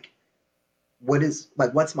 okay, like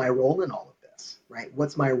what's my role in all of this, right?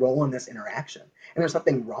 What's my role in this interaction? And there's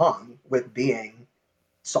nothing wrong with being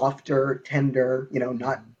softer, tender,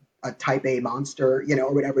 not Hmm. a type A monster,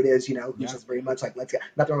 or whatever it is, who's Yeah. just very much like, let's get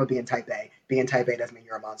nothing wrong with being type A. Being type A doesn't mean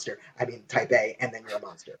you're a monster. I mean type A and then you're a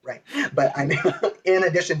monster, right? But I mean, in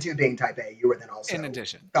addition to being type A, you were then In also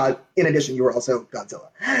addition. God. In addition, you were also Godzilla.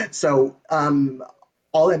 So,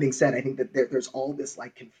 all that being said, I think that there's all this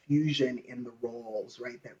like confusion in the roles,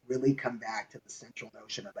 right? That really come back to the central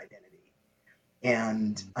notion of identity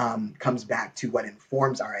and Mm, comes back to what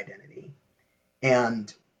informs our identity.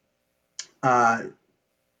 And uh,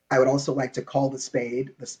 I would also like to call the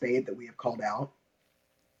spade that we have called out.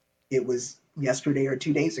 It was yesterday or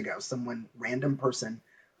 2 days ago, someone, random person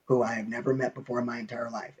who I have never met before in my entire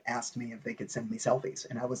life, asked me if they could send me selfies.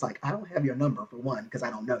 And I was like, I don't have your number, for one, because I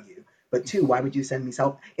don't know you. But two, why would you send me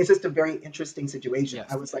selfies? It's just a very interesting situation. I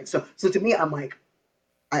yes. was like, so to me, I'm like,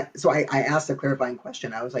 I asked a clarifying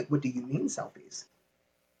question. I was like, what do you mean selfies?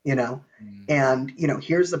 you know Mm, and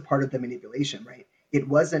here's the part of the manipulation, right? it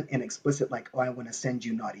wasn't an explicit like, oh, I want to send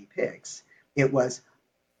you naughty pics. It was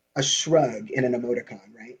a shrug in an emoticon,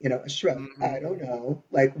 right? A shrug. Mm-hmm. I don't know.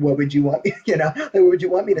 Like, what would you want me, like, what would you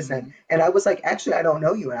want me to send? Mm-hmm. And I was like, actually, I don't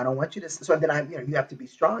know you, and I don't want you to. So then you have to be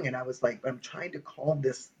strong. And I was like, but I'm trying to call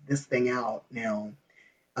this thing out now,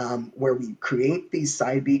 where we create these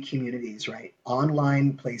side B communities, right?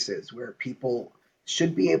 Online places where people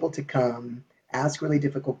should be able to come, ask really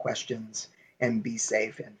difficult questions, and be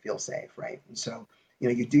safe and feel safe, right? And so,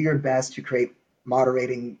 you do your best to create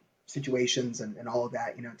moderating situations and all of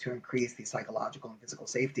that, to increase the psychological and physical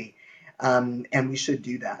safety. And we should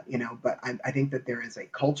do that, but I think that there is a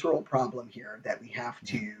cultural problem here that we have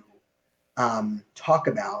Yeah. to talk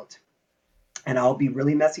about, and I'll be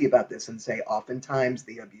really messy about this and say oftentimes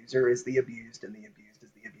the abuser is the abused and the abused is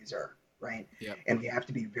the abuser, right? Yep. And we have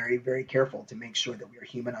to be very, very careful to make sure that we are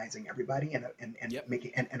humanizing everybody and Yep.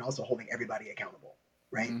 making and also holding everybody accountable,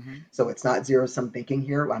 right? Mm-hmm. So it's not zero sum thinking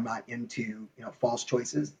here. I'm not into false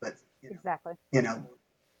choices, but Exactly. you know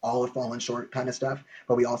all have fallen short kind of stuff.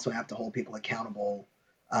 But we also have to hold people accountable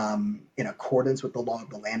in accordance with the law of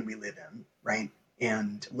the land we live in, right?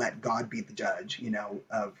 And let God be the judge,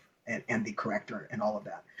 of and the corrector and all of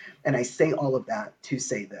that. And I say all of that to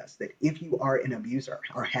say this, that if you are an abuser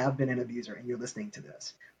or have been an abuser and you're listening to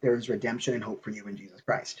this, there is redemption and hope for you in Jesus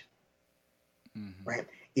Christ, Mm-hmm. right?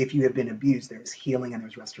 If you have been abused, there's healing and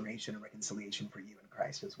there's restoration and reconciliation for you in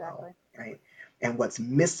Christ as well, Exactly. right? And what's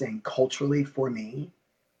missing culturally for me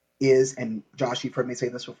is, and Josh, you've heard me say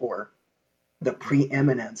this before, the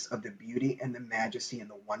preeminence of the beauty and the majesty and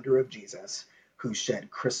the wonder of Jesus, who shed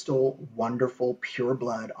crystal, wonderful, pure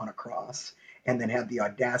blood on a cross, and then had the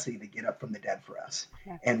audacity to get up from the dead for us.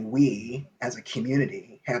 Yeah. And we, as a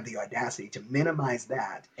community, have the audacity to minimize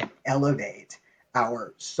that and elevate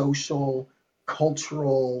our social,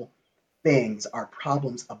 cultural things, our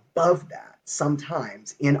problems above that.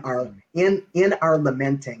 Sometimes in our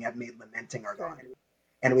lamenting, I've made lamenting our God. Right.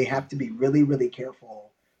 And we Yeah. have to be really, really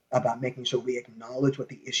careful about making sure we acknowledge what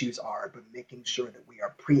the issues are, but making sure that we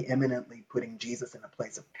are preeminently putting Jesus in a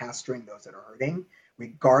place of pastoring those that are hurting,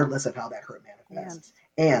 regardless of how that hurt manifests.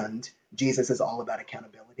 And Jesus is all about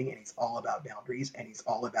accountability, and he's all about boundaries, and he's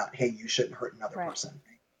all about, hey, you shouldn't hurt another Right. person,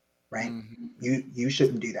 right? Mm-hmm. You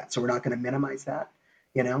shouldn't do that. So we're not going to minimize that,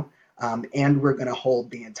 you know. And we're going to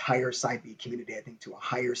hold the entire Side B community, I think, to a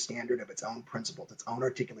higher standard of its own principles, its own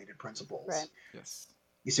articulated principles. Right. Yes.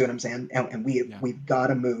 You see what I'm saying? And Yeah. we've got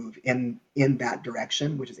to move in that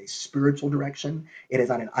direction, which is a spiritual direction. It is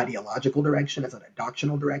not an ideological direction. It's not a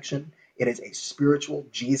doctrinal direction. It is a spiritual.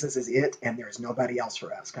 Jesus is it, and there is nobody else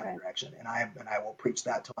for us kind of Right. direction. And I will preach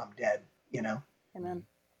that till I'm dead. Amen.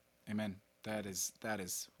 Amen. That is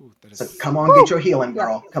So come on, Woo! get your healing, Yeah.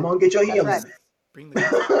 girl. Come on, get your That's healing. right. Bring the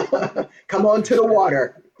gospel. Come on For to the sure.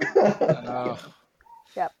 water. Oh,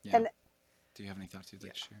 Yep. yeah. And Do you have any thoughts you'd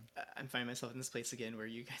like to share? I'm finding myself in this place again where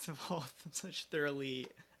you guys have all such thoroughly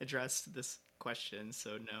addressed this question,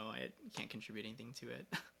 so no, I can't contribute anything to it.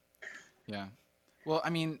 Yeah. Well, I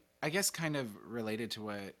mean, I guess kind of related to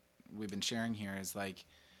what we've been sharing here is like,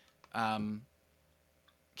 can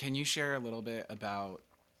you share a little bit about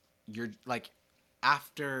your like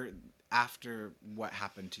after what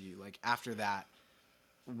happened to you? Like after that,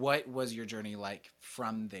 what was your journey like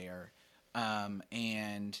from there?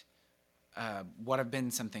 And what have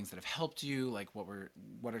been some things that have helped you? Like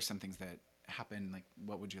what are some things that happened? Like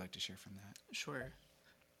what would you like to share from that? Sure.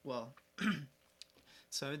 Well,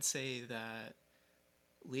 so I would say that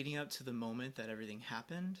leading up to the moment that everything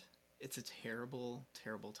happened, it's a terrible,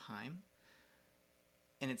 terrible time.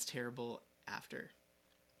 And it's terrible after.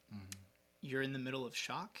 Mm-hmm. You're in the middle of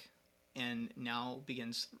shock, and now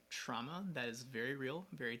begins trauma that is very real,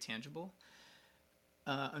 very tangible.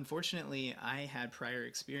 Unfortunately, I had prior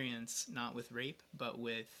experience not with rape, but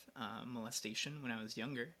with molestation when I was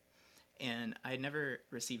younger. And I had never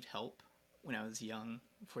received help when I was young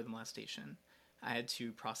for the molestation. I had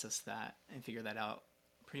to process that and figure that out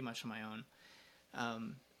pretty much on my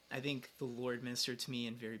own. I think the Lord ministered to me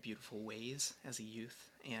in very beautiful ways as a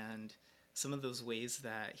youth, and some of those ways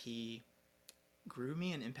that He grew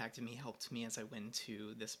me and impacted me helped me as I went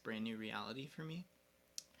into this brand new reality for me.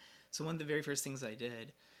 So one of the very first things I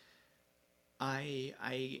did, I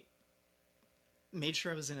made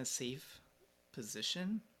sure I was in a safe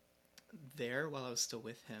position there while I was still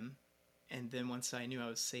with him. And then once I knew I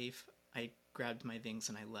was safe, I grabbed my things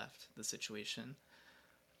and I left the situation.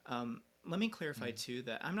 Let me clarify too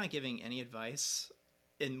that I'm not giving any advice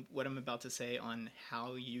in what I'm about to say on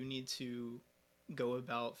how you need to go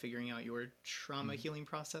about figuring out your trauma healing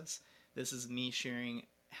process. This is me sharing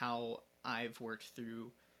how I've worked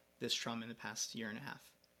through this trauma in the past year and a half.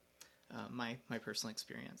 my personal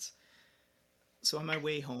experience. So on my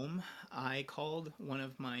way home, I called one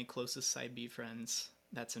of my closest side B friends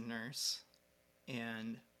that's a nurse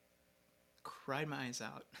and cried my eyes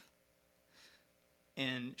out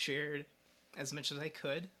and shared as much as I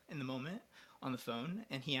could in the moment on the phone.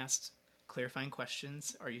 And he asked clarifying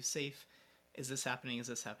questions: Are you safe? Is this happening? Is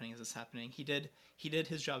this happening? Is this happening? He did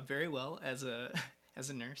his job very well as a as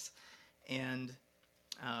a nurse, and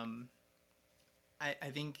um,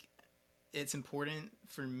 I think it's important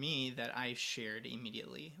for me that I shared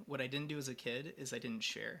immediately. What I didn't do as a kid is I didn't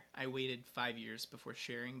share. I waited 5 years before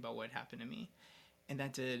sharing about what happened to me. And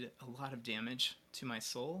that did a lot of damage to my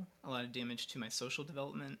soul, a lot of damage to my social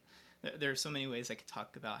development. There are so many ways I could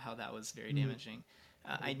talk about how that was very Mm. damaging.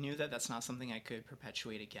 I knew that that's not something I could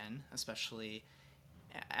perpetuate again, especially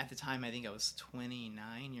at the time. I think I was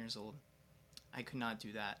 29 years old. I could not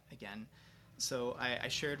do that again. So I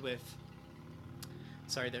shared with,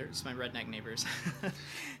 sorry, there's my redneck neighbors.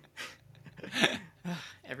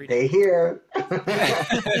 Every day. They hear.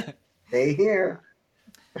 They hear.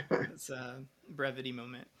 It's a brevity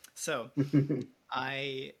moment. So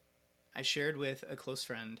I I shared with a close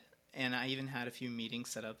friend, and I even had a few meetings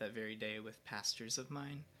set up that very day with pastors of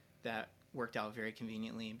mine that worked out very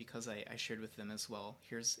conveniently because I shared with them as well.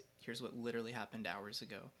 Here's what literally happened hours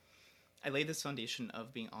ago. I laid this foundation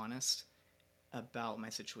of being honest about my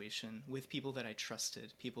situation with people that I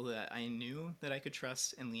trusted, people that I knew that I could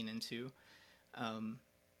trust and lean into. Um,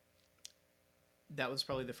 that was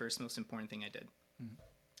probably the first most important thing I did. Mhm.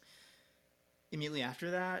 Immediately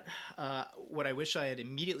after that, what I wish I had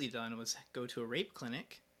immediately done was go to a rape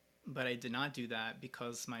clinic, but I did not do that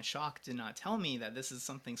because my shock did not tell me that this is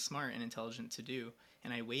something smart and intelligent to do,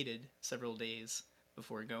 and I waited several days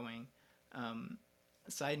before going. Um,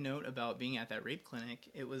 Side note about being at that rape clinic,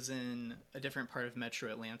 it was in a different part of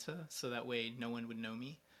Metro Atlanta, so that way no one would know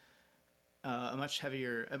me. A much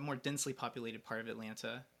heavier, a more densely populated part of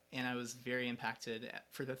Atlanta, and I was very impacted.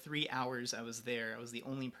 For the 3 hours I was there, I was the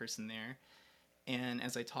only person there, and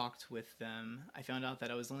as I talked with them, I found out that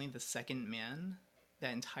I was only the second man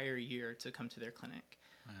that entire year to come to their clinic.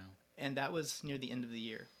 Wow. And that was near the end of the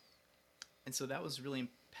year. And so that was really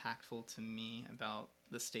impactful to me about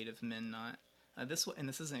the state of men not. And this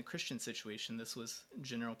isn't a Christian situation, this was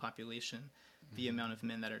general population, the Mhm. amount of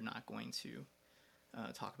men that are not going to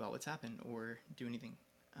talk about what's happened or do anything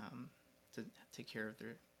um, to take care of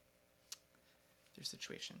their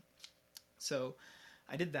situation. So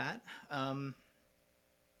I did that.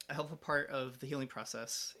 A helpful part of the healing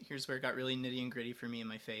process. Here's where it got really nitty and gritty for me in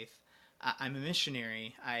my faith. I'm a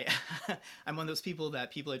missionary. I'm one of those people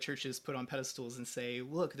that people at churches put on pedestals and say,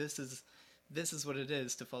 "Look, this is what it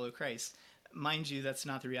is to follow Christ." Mind you, that's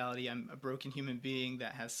not the reality. I'm a broken human being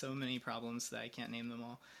that has so many problems that I can't name them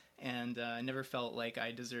all, and I never felt like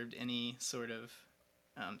I deserved any sort of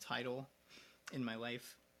title in my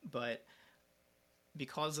life. But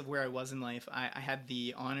because of where I was in life, I had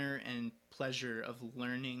the honor and pleasure of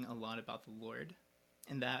learning a lot about the Lord.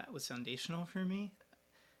 And that was foundational for me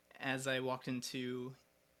as I walked into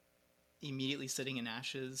immediately sitting in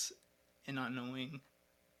ashes and not knowing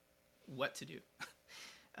what to do.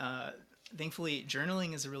 Uh, Thankfully,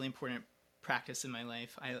 journaling is a really important practice in my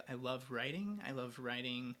life. I love writing. I love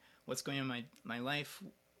writing what's going on in my life,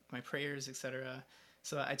 my prayers, etc.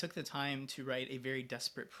 So I took the time to write a very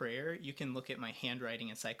desperate prayer. You can look at my handwriting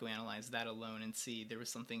and psychoanalyze that alone and see there was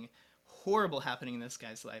something horrible happening in this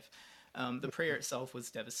guy's life. The prayer itself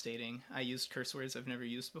was devastating. I used curse words I've never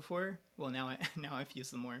used before. Well, now I've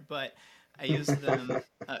used them more, but I used them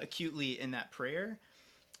acutely in that prayer,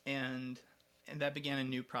 and that began a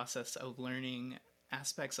new process of learning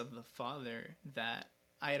aspects of the Father that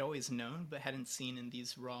I had always known but hadn't seen in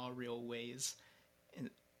these raw, real ways.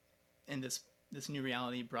 And this new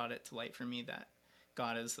reality brought it to light for me that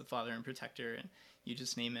God is the Father and Protector, and you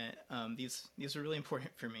just name it. These were really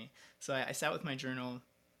important for me. So I sat with my journal,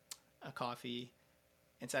 a coffee,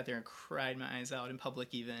 and sat there and cried my eyes out in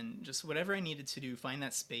public. Even just whatever I needed to do, find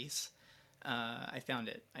that space. I found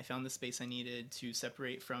it. I found the space I needed to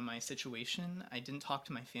separate from my situation. I didn't talk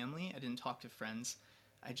to my family. I didn't talk to friends.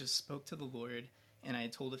 I just spoke to the Lord, and I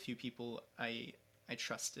told a few people I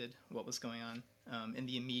trusted what was going on in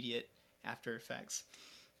the immediate after effects.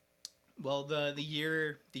 Well, the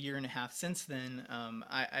year and a half since then,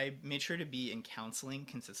 I made sure to be in counseling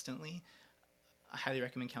consistently. I highly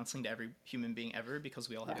recommend counseling to every human being ever because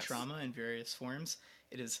we all have Yes. trauma in various forms.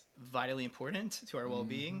 It is vitally important to our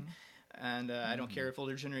well-being, Mhm. and I don't care Mhm. if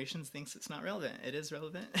older generations thinks it's not relevant. It is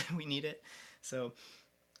relevant. We need it. So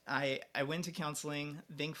I went to counseling.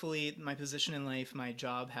 Thankfully, my position in life, my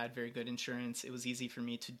job had very good insurance. It was easy for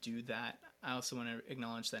me to do that. I also want to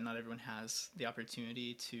acknowledge that not everyone has the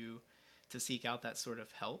opportunity to seek out that sort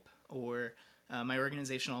of help. Or my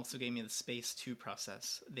organization also gave me the space to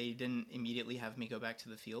process. They didn't immediately have me go back to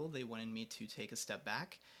the field. They wanted me to take a step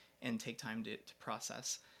back and take time to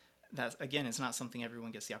process. That, again, is not something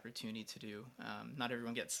everyone gets the opportunity to do. Not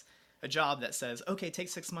everyone gets a job that says, okay, take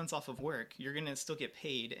 6 months off of work. You're going to still get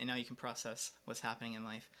paid, and now you can process what's happening in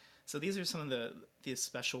life. So these are some of the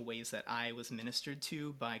special ways that I was ministered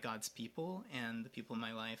to by God's people and the people in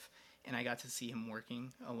my life, and I got to see Him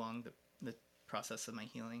working along the process of my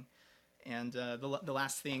healing. And the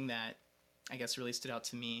last thing that I guess really stood out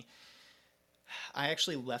to me, I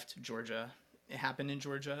actually left Georgia. It happened in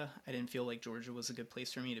Georgia. I didn't feel like Georgia was a good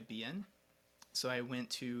place for me to be in. So I went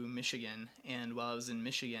to Michigan, and while I was in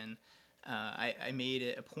Michigan, I made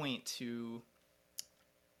it a point to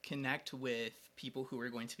connect with people who were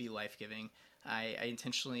going to be life-giving. I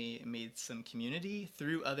intentionally made some community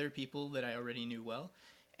through other people that I already knew well,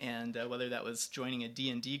 and whether that was joining a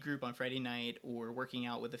D&D group on Friday night or working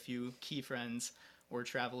out with a few key friends or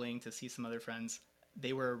traveling to see some other friends,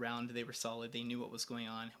 they were around, they were solid, they knew what was going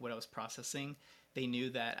on, what I was processing. They knew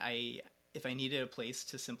that if I needed a place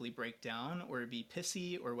to simply break down or be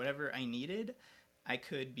pissy or whatever I needed, I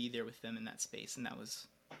could be there with them in that space, and that was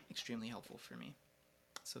extremely helpful for me.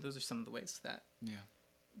 So those are some of the ways that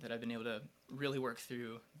I've been able to really work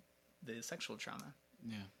through the sexual trauma.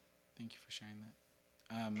 Yeah. Thank you for sharing that.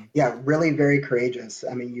 Yeah, really very courageous.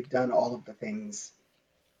 I mean, you've done all of the things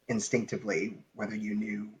instinctively, whether you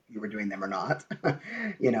knew you were doing them or not,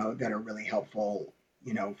 that are really helpful,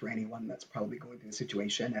 for anyone that's probably going through the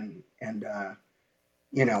situation. And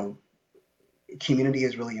community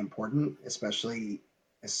is really important, especially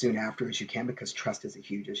as soon after as you can, because trust is a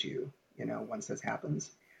huge issue, once this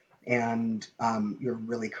happens. And you're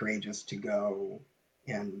really courageous to go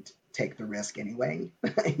and take the risk anyway,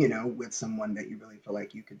 with someone that you really feel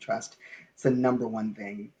like you could trust. It's the number one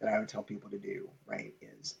thing that I would tell people to do, right?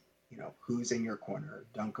 Is, who's in your corner?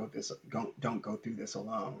 Don't go through this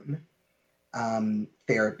alone.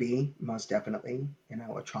 Therapy, most definitely,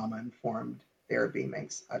 a trauma-informed therapy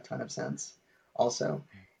makes a ton of sense also.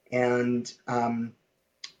 And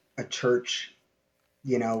a church,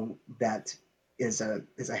 that is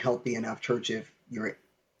a healthy enough church, if you're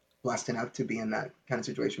blessed enough to be in that kind of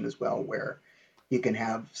situation as well, where you can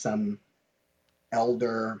have some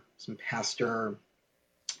elder, some pastor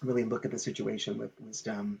really look at the situation with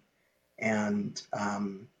wisdom and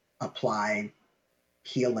apply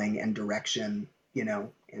healing and direction,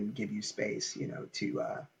 and give you space,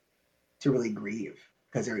 to really grieve,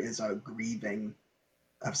 because there is a grieving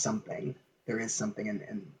of something. There is something,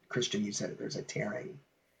 and Christian, you said it, there's a tearing,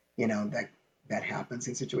 that happens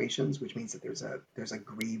in situations, which means that there's a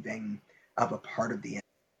grieving of a part of the,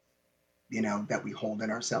 that we hold in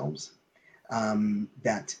ourselves,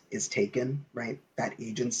 that is taken, right? That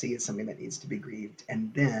agency is something that needs to be grieved.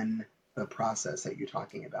 And then the process that you're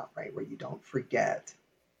talking about, right? Where you don't forget,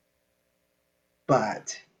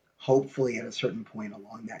 but hopefully at a certain point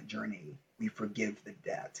along that journey, we forgive the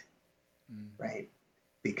debt, right?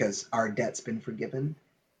 Because our debt's been forgiven,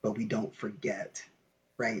 but we don't forget,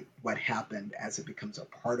 right, what happened, as it becomes a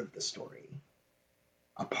part of the story,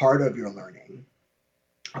 a part of your learning,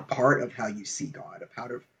 a part of how you see God,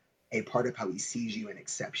 a part of how He sees you and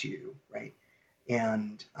accepts you, right?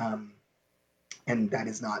 And that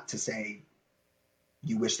is not to say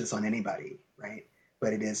you wish this on anybody, right?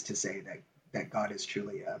 But it is to say that God is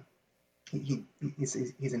truly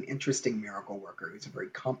he's an interesting miracle worker. He's a very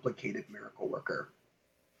complicated miracle worker,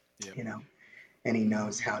 and He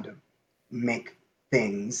knows how to make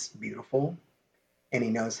things beautiful, and He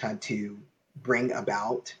knows how to bring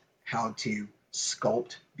about, how to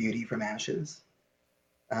sculpt beauty from ashes.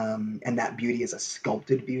 And that beauty is a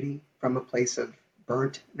sculpted beauty from a place of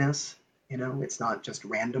burntness. It's not just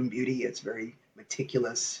random beauty. It's very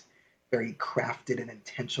meticulous, very crafted and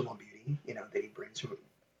intentional beauty,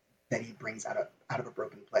 that He brings out of a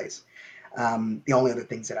broken place. The only other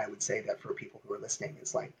things that I would say that for people who are listening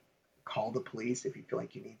is, like, call the police if you feel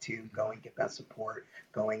like you need to. Go and get that support.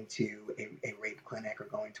 Going to a rape clinic or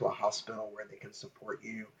going to a hospital where they can support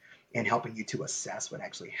you and helping you to assess what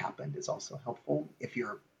actually happened is also helpful if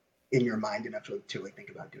you're in your mind enough to really think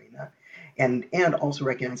about doing that. And also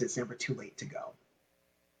recognize it's never too late to go,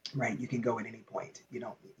 right? You can go at any point.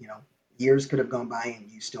 Years could have gone by and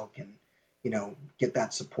you still can, get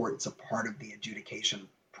that support. It's a part of the adjudication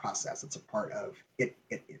process. It's a part of it.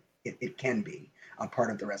 It can be a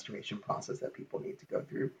part of the restoration process that people need to go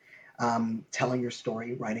through. Telling your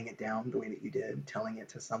story, writing it down the way that you did, telling it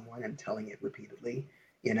to someone and telling it repeatedly,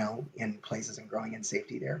 in places, and growing in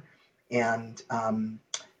safety there. And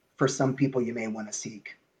for some people, you may want to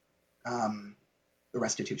seek um, the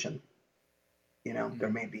restitution. There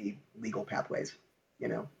Mm, may be legal pathways, you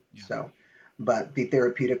know. yeah. So, but the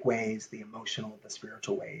therapeutic ways, the emotional, the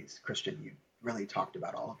spiritual ways, Christian, you really talked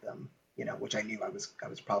about all of them. Which I knew I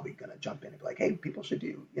was probably gonna jump in and be like, hey, people should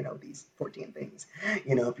do, these 14 things,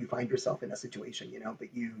 if you find yourself in a situation, but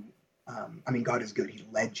I mean, God is good. He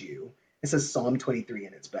led you. This is Psalm 23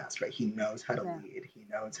 in its best, right? He knows how to Yeah. lead. He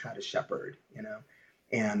knows how to shepherd,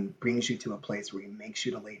 and brings you to a place where he makes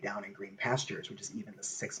you to lay down in green pastures, which is even the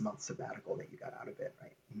 6 month sabbatical that you got out of it,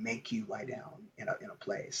 right? Make you lie down in a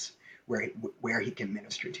place where he can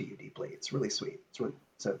minister to you deeply. It's really sweet. It's really,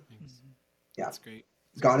 so Thanks. Mhm. yeah. That's great.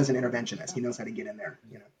 That's God great. is an interventionist. Yeah. He knows how to get in there.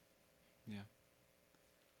 Yeah.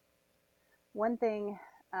 One thing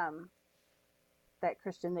um, that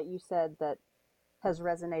Christian that you said that has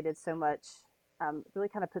resonated so much really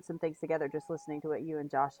kind of put some things together just listening to what you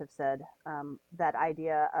and Josh have said. That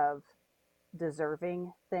idea of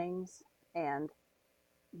deserving things and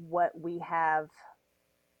what we have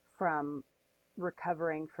from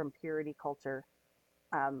recovering from purity culture,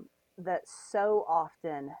 that so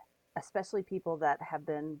often, especially people that have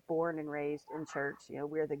been born and raised in church,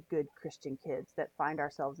 we're the good Christian kids that find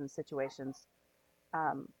ourselves in situations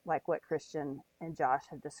like what Christian and Josh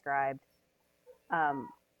have described, um,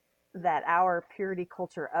 that our purity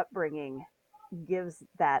culture upbringing gives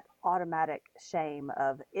that automatic shame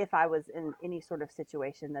of, if I was in any sort of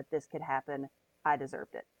situation that this could happen, I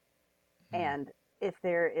deserved it. Mm, And if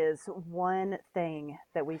there is one thing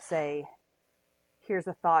that we say, here's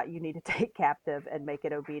a thought you need to take captive and make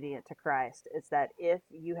it obedient to Christ, it's that if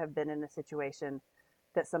you have been in a situation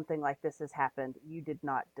that something like this has happened, you did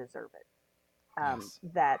not deserve it. yes.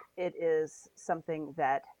 That it is something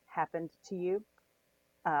that happened to you.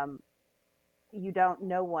 Um, you don't,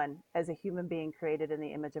 no one as a human being created in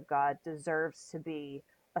the image of God deserves to be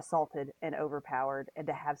assaulted and overpowered and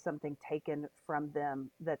to have something taken from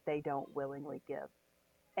them that they don't willingly give.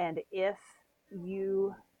 And if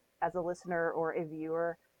you, as a listener or a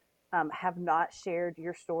viewer, have not shared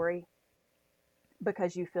your story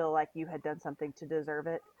because you feel like you had done something to deserve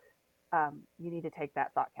it, you need to take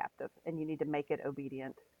that thought captive and you need to make it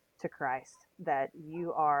obedient to Christ, that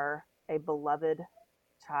you are a beloved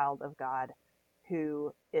child of God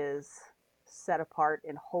who is set apart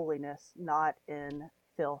in holiness, not in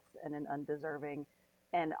filth and in undeserving,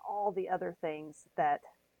 and all the other things that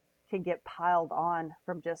can get piled on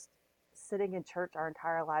from just sitting in church our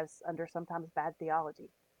entire lives under sometimes bad theology.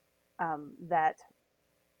 That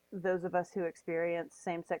those of us who experience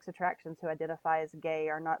same sex attractions, who identify as gay,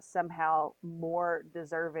 are not somehow more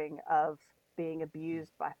deserving of being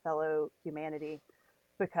abused by fellow humanity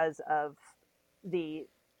because of the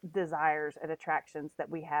desires and attractions that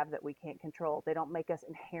we have that we can't control. They don't make us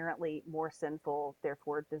inherently more sinful,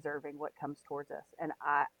 therefore deserving what comes towards us. And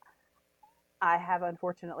I have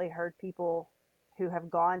unfortunately heard people who have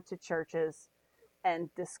gone to churches and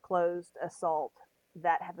disclosed assault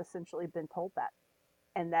that have essentially been told that.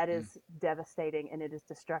 And that Mm, is devastating and it is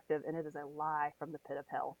destructive and it is a lie from the pit of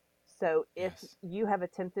hell. So if yes. you have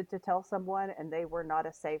attempted to tell someone and they were not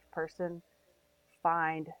a safe person,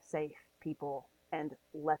 find safe people and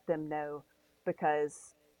let them know,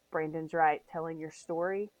 because Brandon's right. Telling your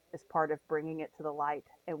story is part of bringing it to the light.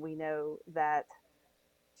 And we know that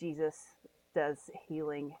Jesus does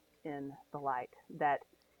healing in the light. That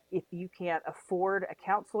if you can't afford a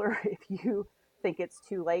counselor, if you think it's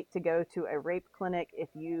too late to go to a rape clinic, if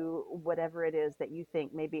you, whatever it is that you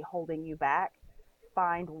think may be holding you back,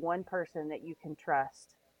 find one person that you can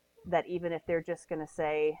trust, that even if they're just going to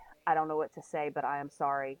say, I don't know what to say, but I am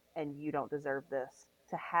sorry and you don't deserve this,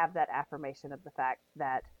 to have that affirmation of the fact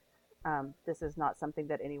that this is not something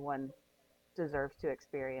that anyone deserves to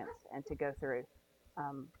experience and to go through.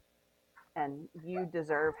 Um, and you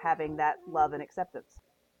deserve having that love and acceptance.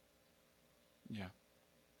 Yeah.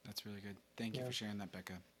 That's really good. Thank you Yeah. for sharing that,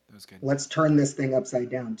 Becca. That was good. Let's turn this thing upside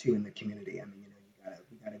down too in the community. I mean,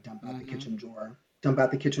 we gotta dump out the Mm-hmm.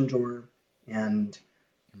 kitchen drawer, and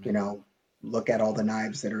you Amen. know, look at all the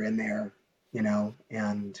knives that are in there,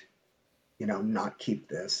 and not keep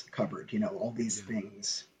this covered. All these Yeah.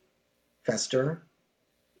 things fester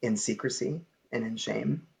in secrecy and in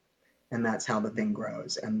shame, and that's how the thing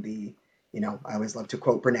grows. And I always love to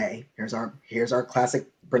quote Brene. Here's our classic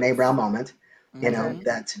Brene Brown moment. Mm-hmm. Mm-hmm.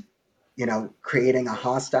 That creating a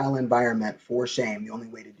hostile environment for shame, the only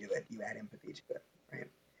way to do it, you add empathy to it, right?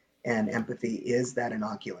 And Yeah. empathy is that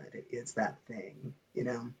inoculant. It is that thing,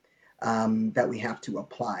 that we have to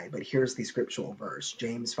apply. But here's the scriptural verse,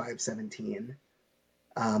 James 5:17.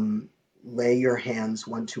 Um, lay your hands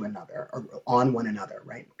one to another or on one another,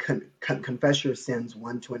 right? Confess your sins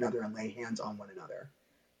one to another and lay hands on one another,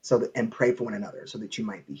 so that and pray for one another so that you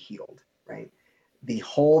might be healed, right? The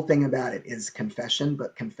whole thing about it is confession,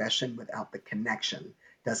 but confession without the connection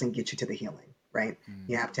doesn't get you to the healing, right?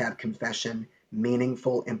 You Mm. have to have confession,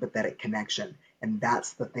 meaningful, empathetic connection, and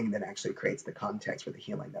that's the thing that actually creates the context for the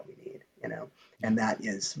healing that we need, you know. Yeah. And that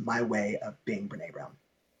is my way of being Brene Brown.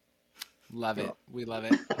 Love You're it. welcome. We love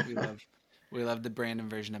it. We love the Brandon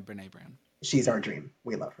version of Brene Brown. She's our dream.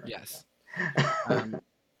 We love her. Yes. Yeah.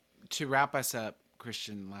 To wrap us up,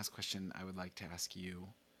 Christian, last question I would like to ask you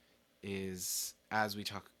is as we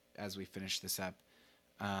finish this up,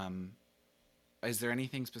 um, is there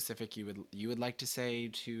anything specific you would like to say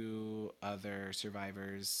to other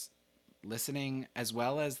survivors listening, as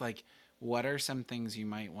well as like what are some things you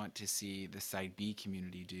might want to see the Side B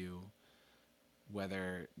community do,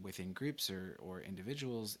 whether within groups or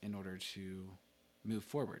individuals, in order to move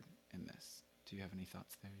forward in this? Do you have any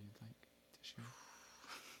thoughts there you'd like to share?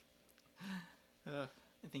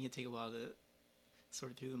 I think it'd take a while to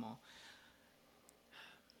sort through them all.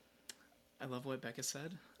 I love what Becca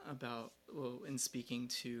said about, well, in speaking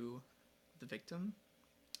to the victim.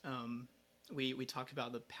 We talked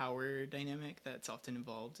about the power dynamic that's often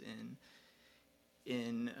involved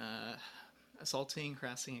in assaulting,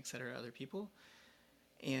 harassing, etc. other people,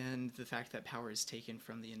 and the fact that power is taken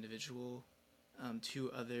from the individual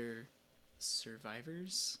to other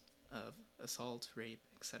survivors of assault, rape,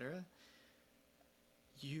 etc.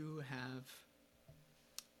 You have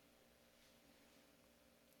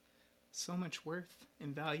so much worth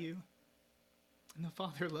and value, and the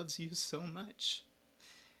Father loves you so much.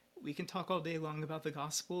 We can talk all day long about the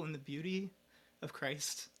gospel and the beauty of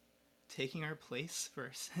Christ taking our place for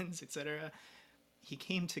our sins, etc. He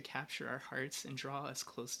came to capture our hearts and draw us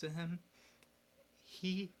close to him.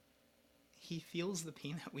 He feels the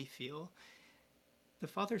pain that we feel. The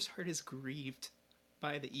Father's heart is grieved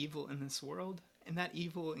by the evil in this world, and that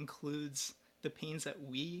evil includes the pains that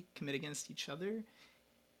we commit against each other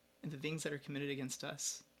and the things that are committed against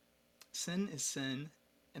us. Sin is sin,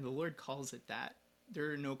 and the Lord calls it that.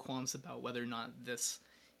 There are no qualms about whether or not this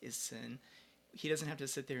is sin. He doesn't have to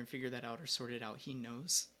sit there and figure that out or sort it out. He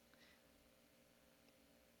knows.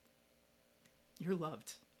 You're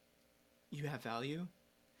loved. You have value.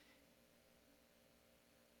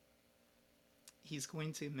 He's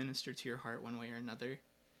going to minister to your heart one way or another.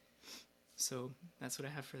 So that's what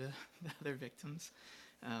I have for the other victims.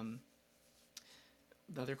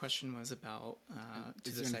 The other question was about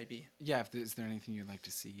to the Side B. Yeah, is there anything you'd like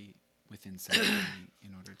to see within Side B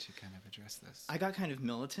in order to kind of address this? I got kind of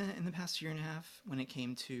militant in the past year and a half when it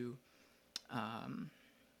came to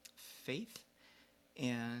faith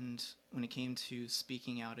and when it came to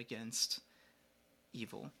speaking out against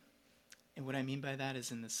evil. And what I mean by that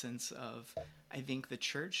is in the sense of, I think the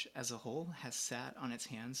church as a whole has sat on its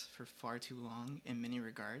hands for far too long in many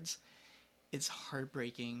regards. It's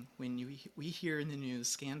heartbreaking when we hear in the news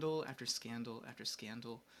scandal after scandal after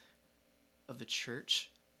scandal of the church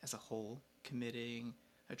as a whole committing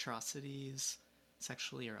atrocities,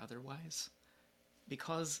 sexually or otherwise.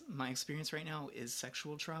 Because my experience right now is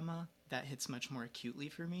sexual trauma, that hits much more acutely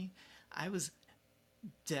for me. I was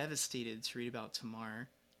devastated to read about Tamar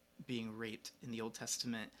being raped in the Old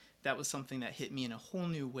Testament. That was something that hit me in a whole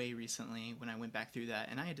new way recently when I went back through that,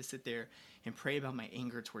 and I had to sit there and pray about my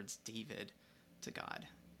anger towards David to God.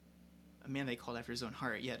 A man they called after his own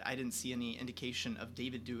heart, yet I didn't see any indication of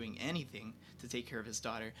David doing anything to take care of his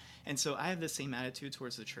daughter. And so I have the same attitude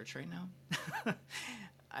towards the church right now.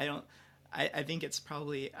 I think it's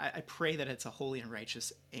probably, I pray that it's a holy and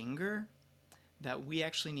righteous anger, that we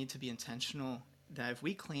actually need to be intentional, that if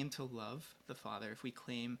we claim to love the Father, if we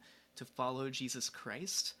claim to follow Jesus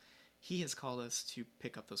Christ, he has called us to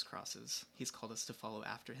pick up those crosses. He's called us to follow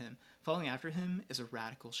after him. Following after him is a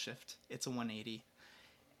radical shift. It's a 180.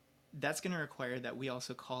 That's going to require that we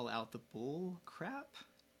also call out the bull crap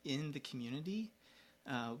in the community,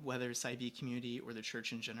 whether Side B community or the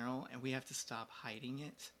church in general, and we have to stop hiding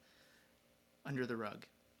it under the rug,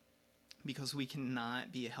 because we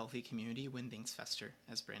cannot be a healthy community when things fester,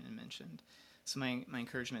 as Brandon mentioned. So my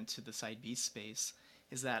encouragement to the Side B space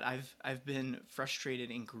is that I've been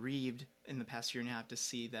frustrated and grieved in the past year and a half to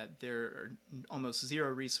see that there are almost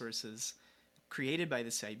zero resources created by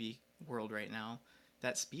the Side B world right now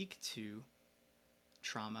that speak to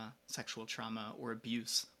trauma, sexual trauma, or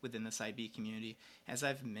abuse within the Side B community. As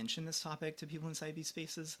I've mentioned this topic to people in Side B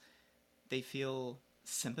spaces, they feel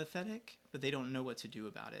sympathetic, but they don't know what to do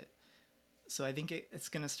about it. So I think it's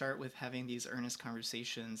going to start with having these earnest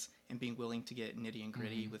conversations and being willing to get nitty and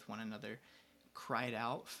gritty with one another. cry it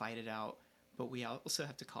out, fight it out, but we also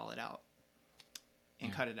have to call it out and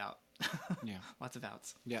Yeah. cut it out. Yeah. Lots of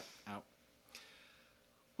outs. Yep. Out.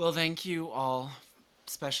 Well, thank you all,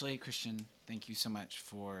 especially Christian. Thank you so much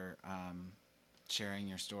for sharing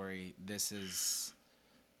your story. This is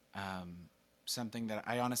something that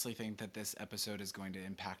I honestly think that this episode is going to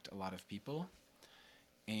impact a lot of people.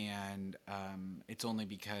 And it's only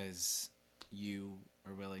because you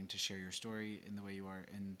are willing to share your story in the way you are,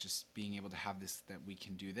 and just being able to have this, that we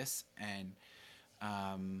can do this. And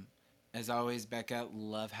as always, Becca,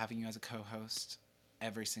 love having you as a co-host.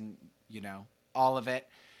 Every single, all of it.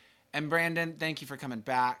 And Brandon, thank you for coming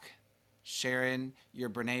back, sharing your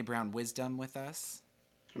Brene Brown wisdom with us.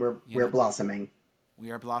 We're blossoming.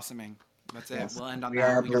 We are blossoming. That's it. Yes. We'll end on We that.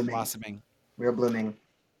 are We are blooming. blossoming. We are blooming.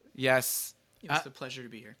 Yes. It's a pleasure to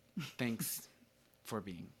be here. Thanks for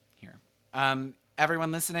being here.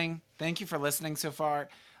 Everyone listening, thank you for listening so far,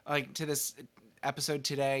 to this episode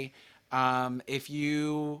today. If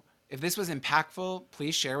this was impactful,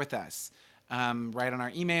 please share with us. Write on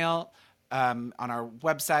our email, on our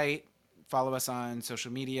website, follow us on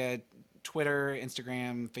social media, Twitter,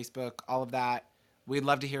 Instagram, Facebook, all of that. We'd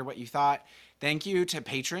love to hear what you thought. Thank you to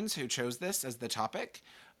patrons who chose this as the topic.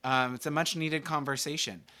 It's a much needed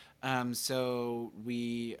conversation. So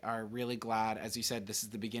we are really glad, as you said, this is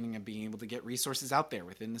the beginning of being able to get resources out there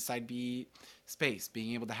within the Side B space,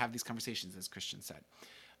 being able to have these conversations, as Christian said.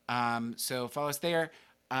 So follow us there.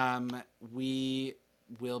 We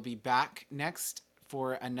will be back next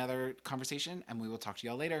for another conversation, and we will talk to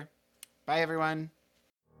y'all later. Bye, everyone.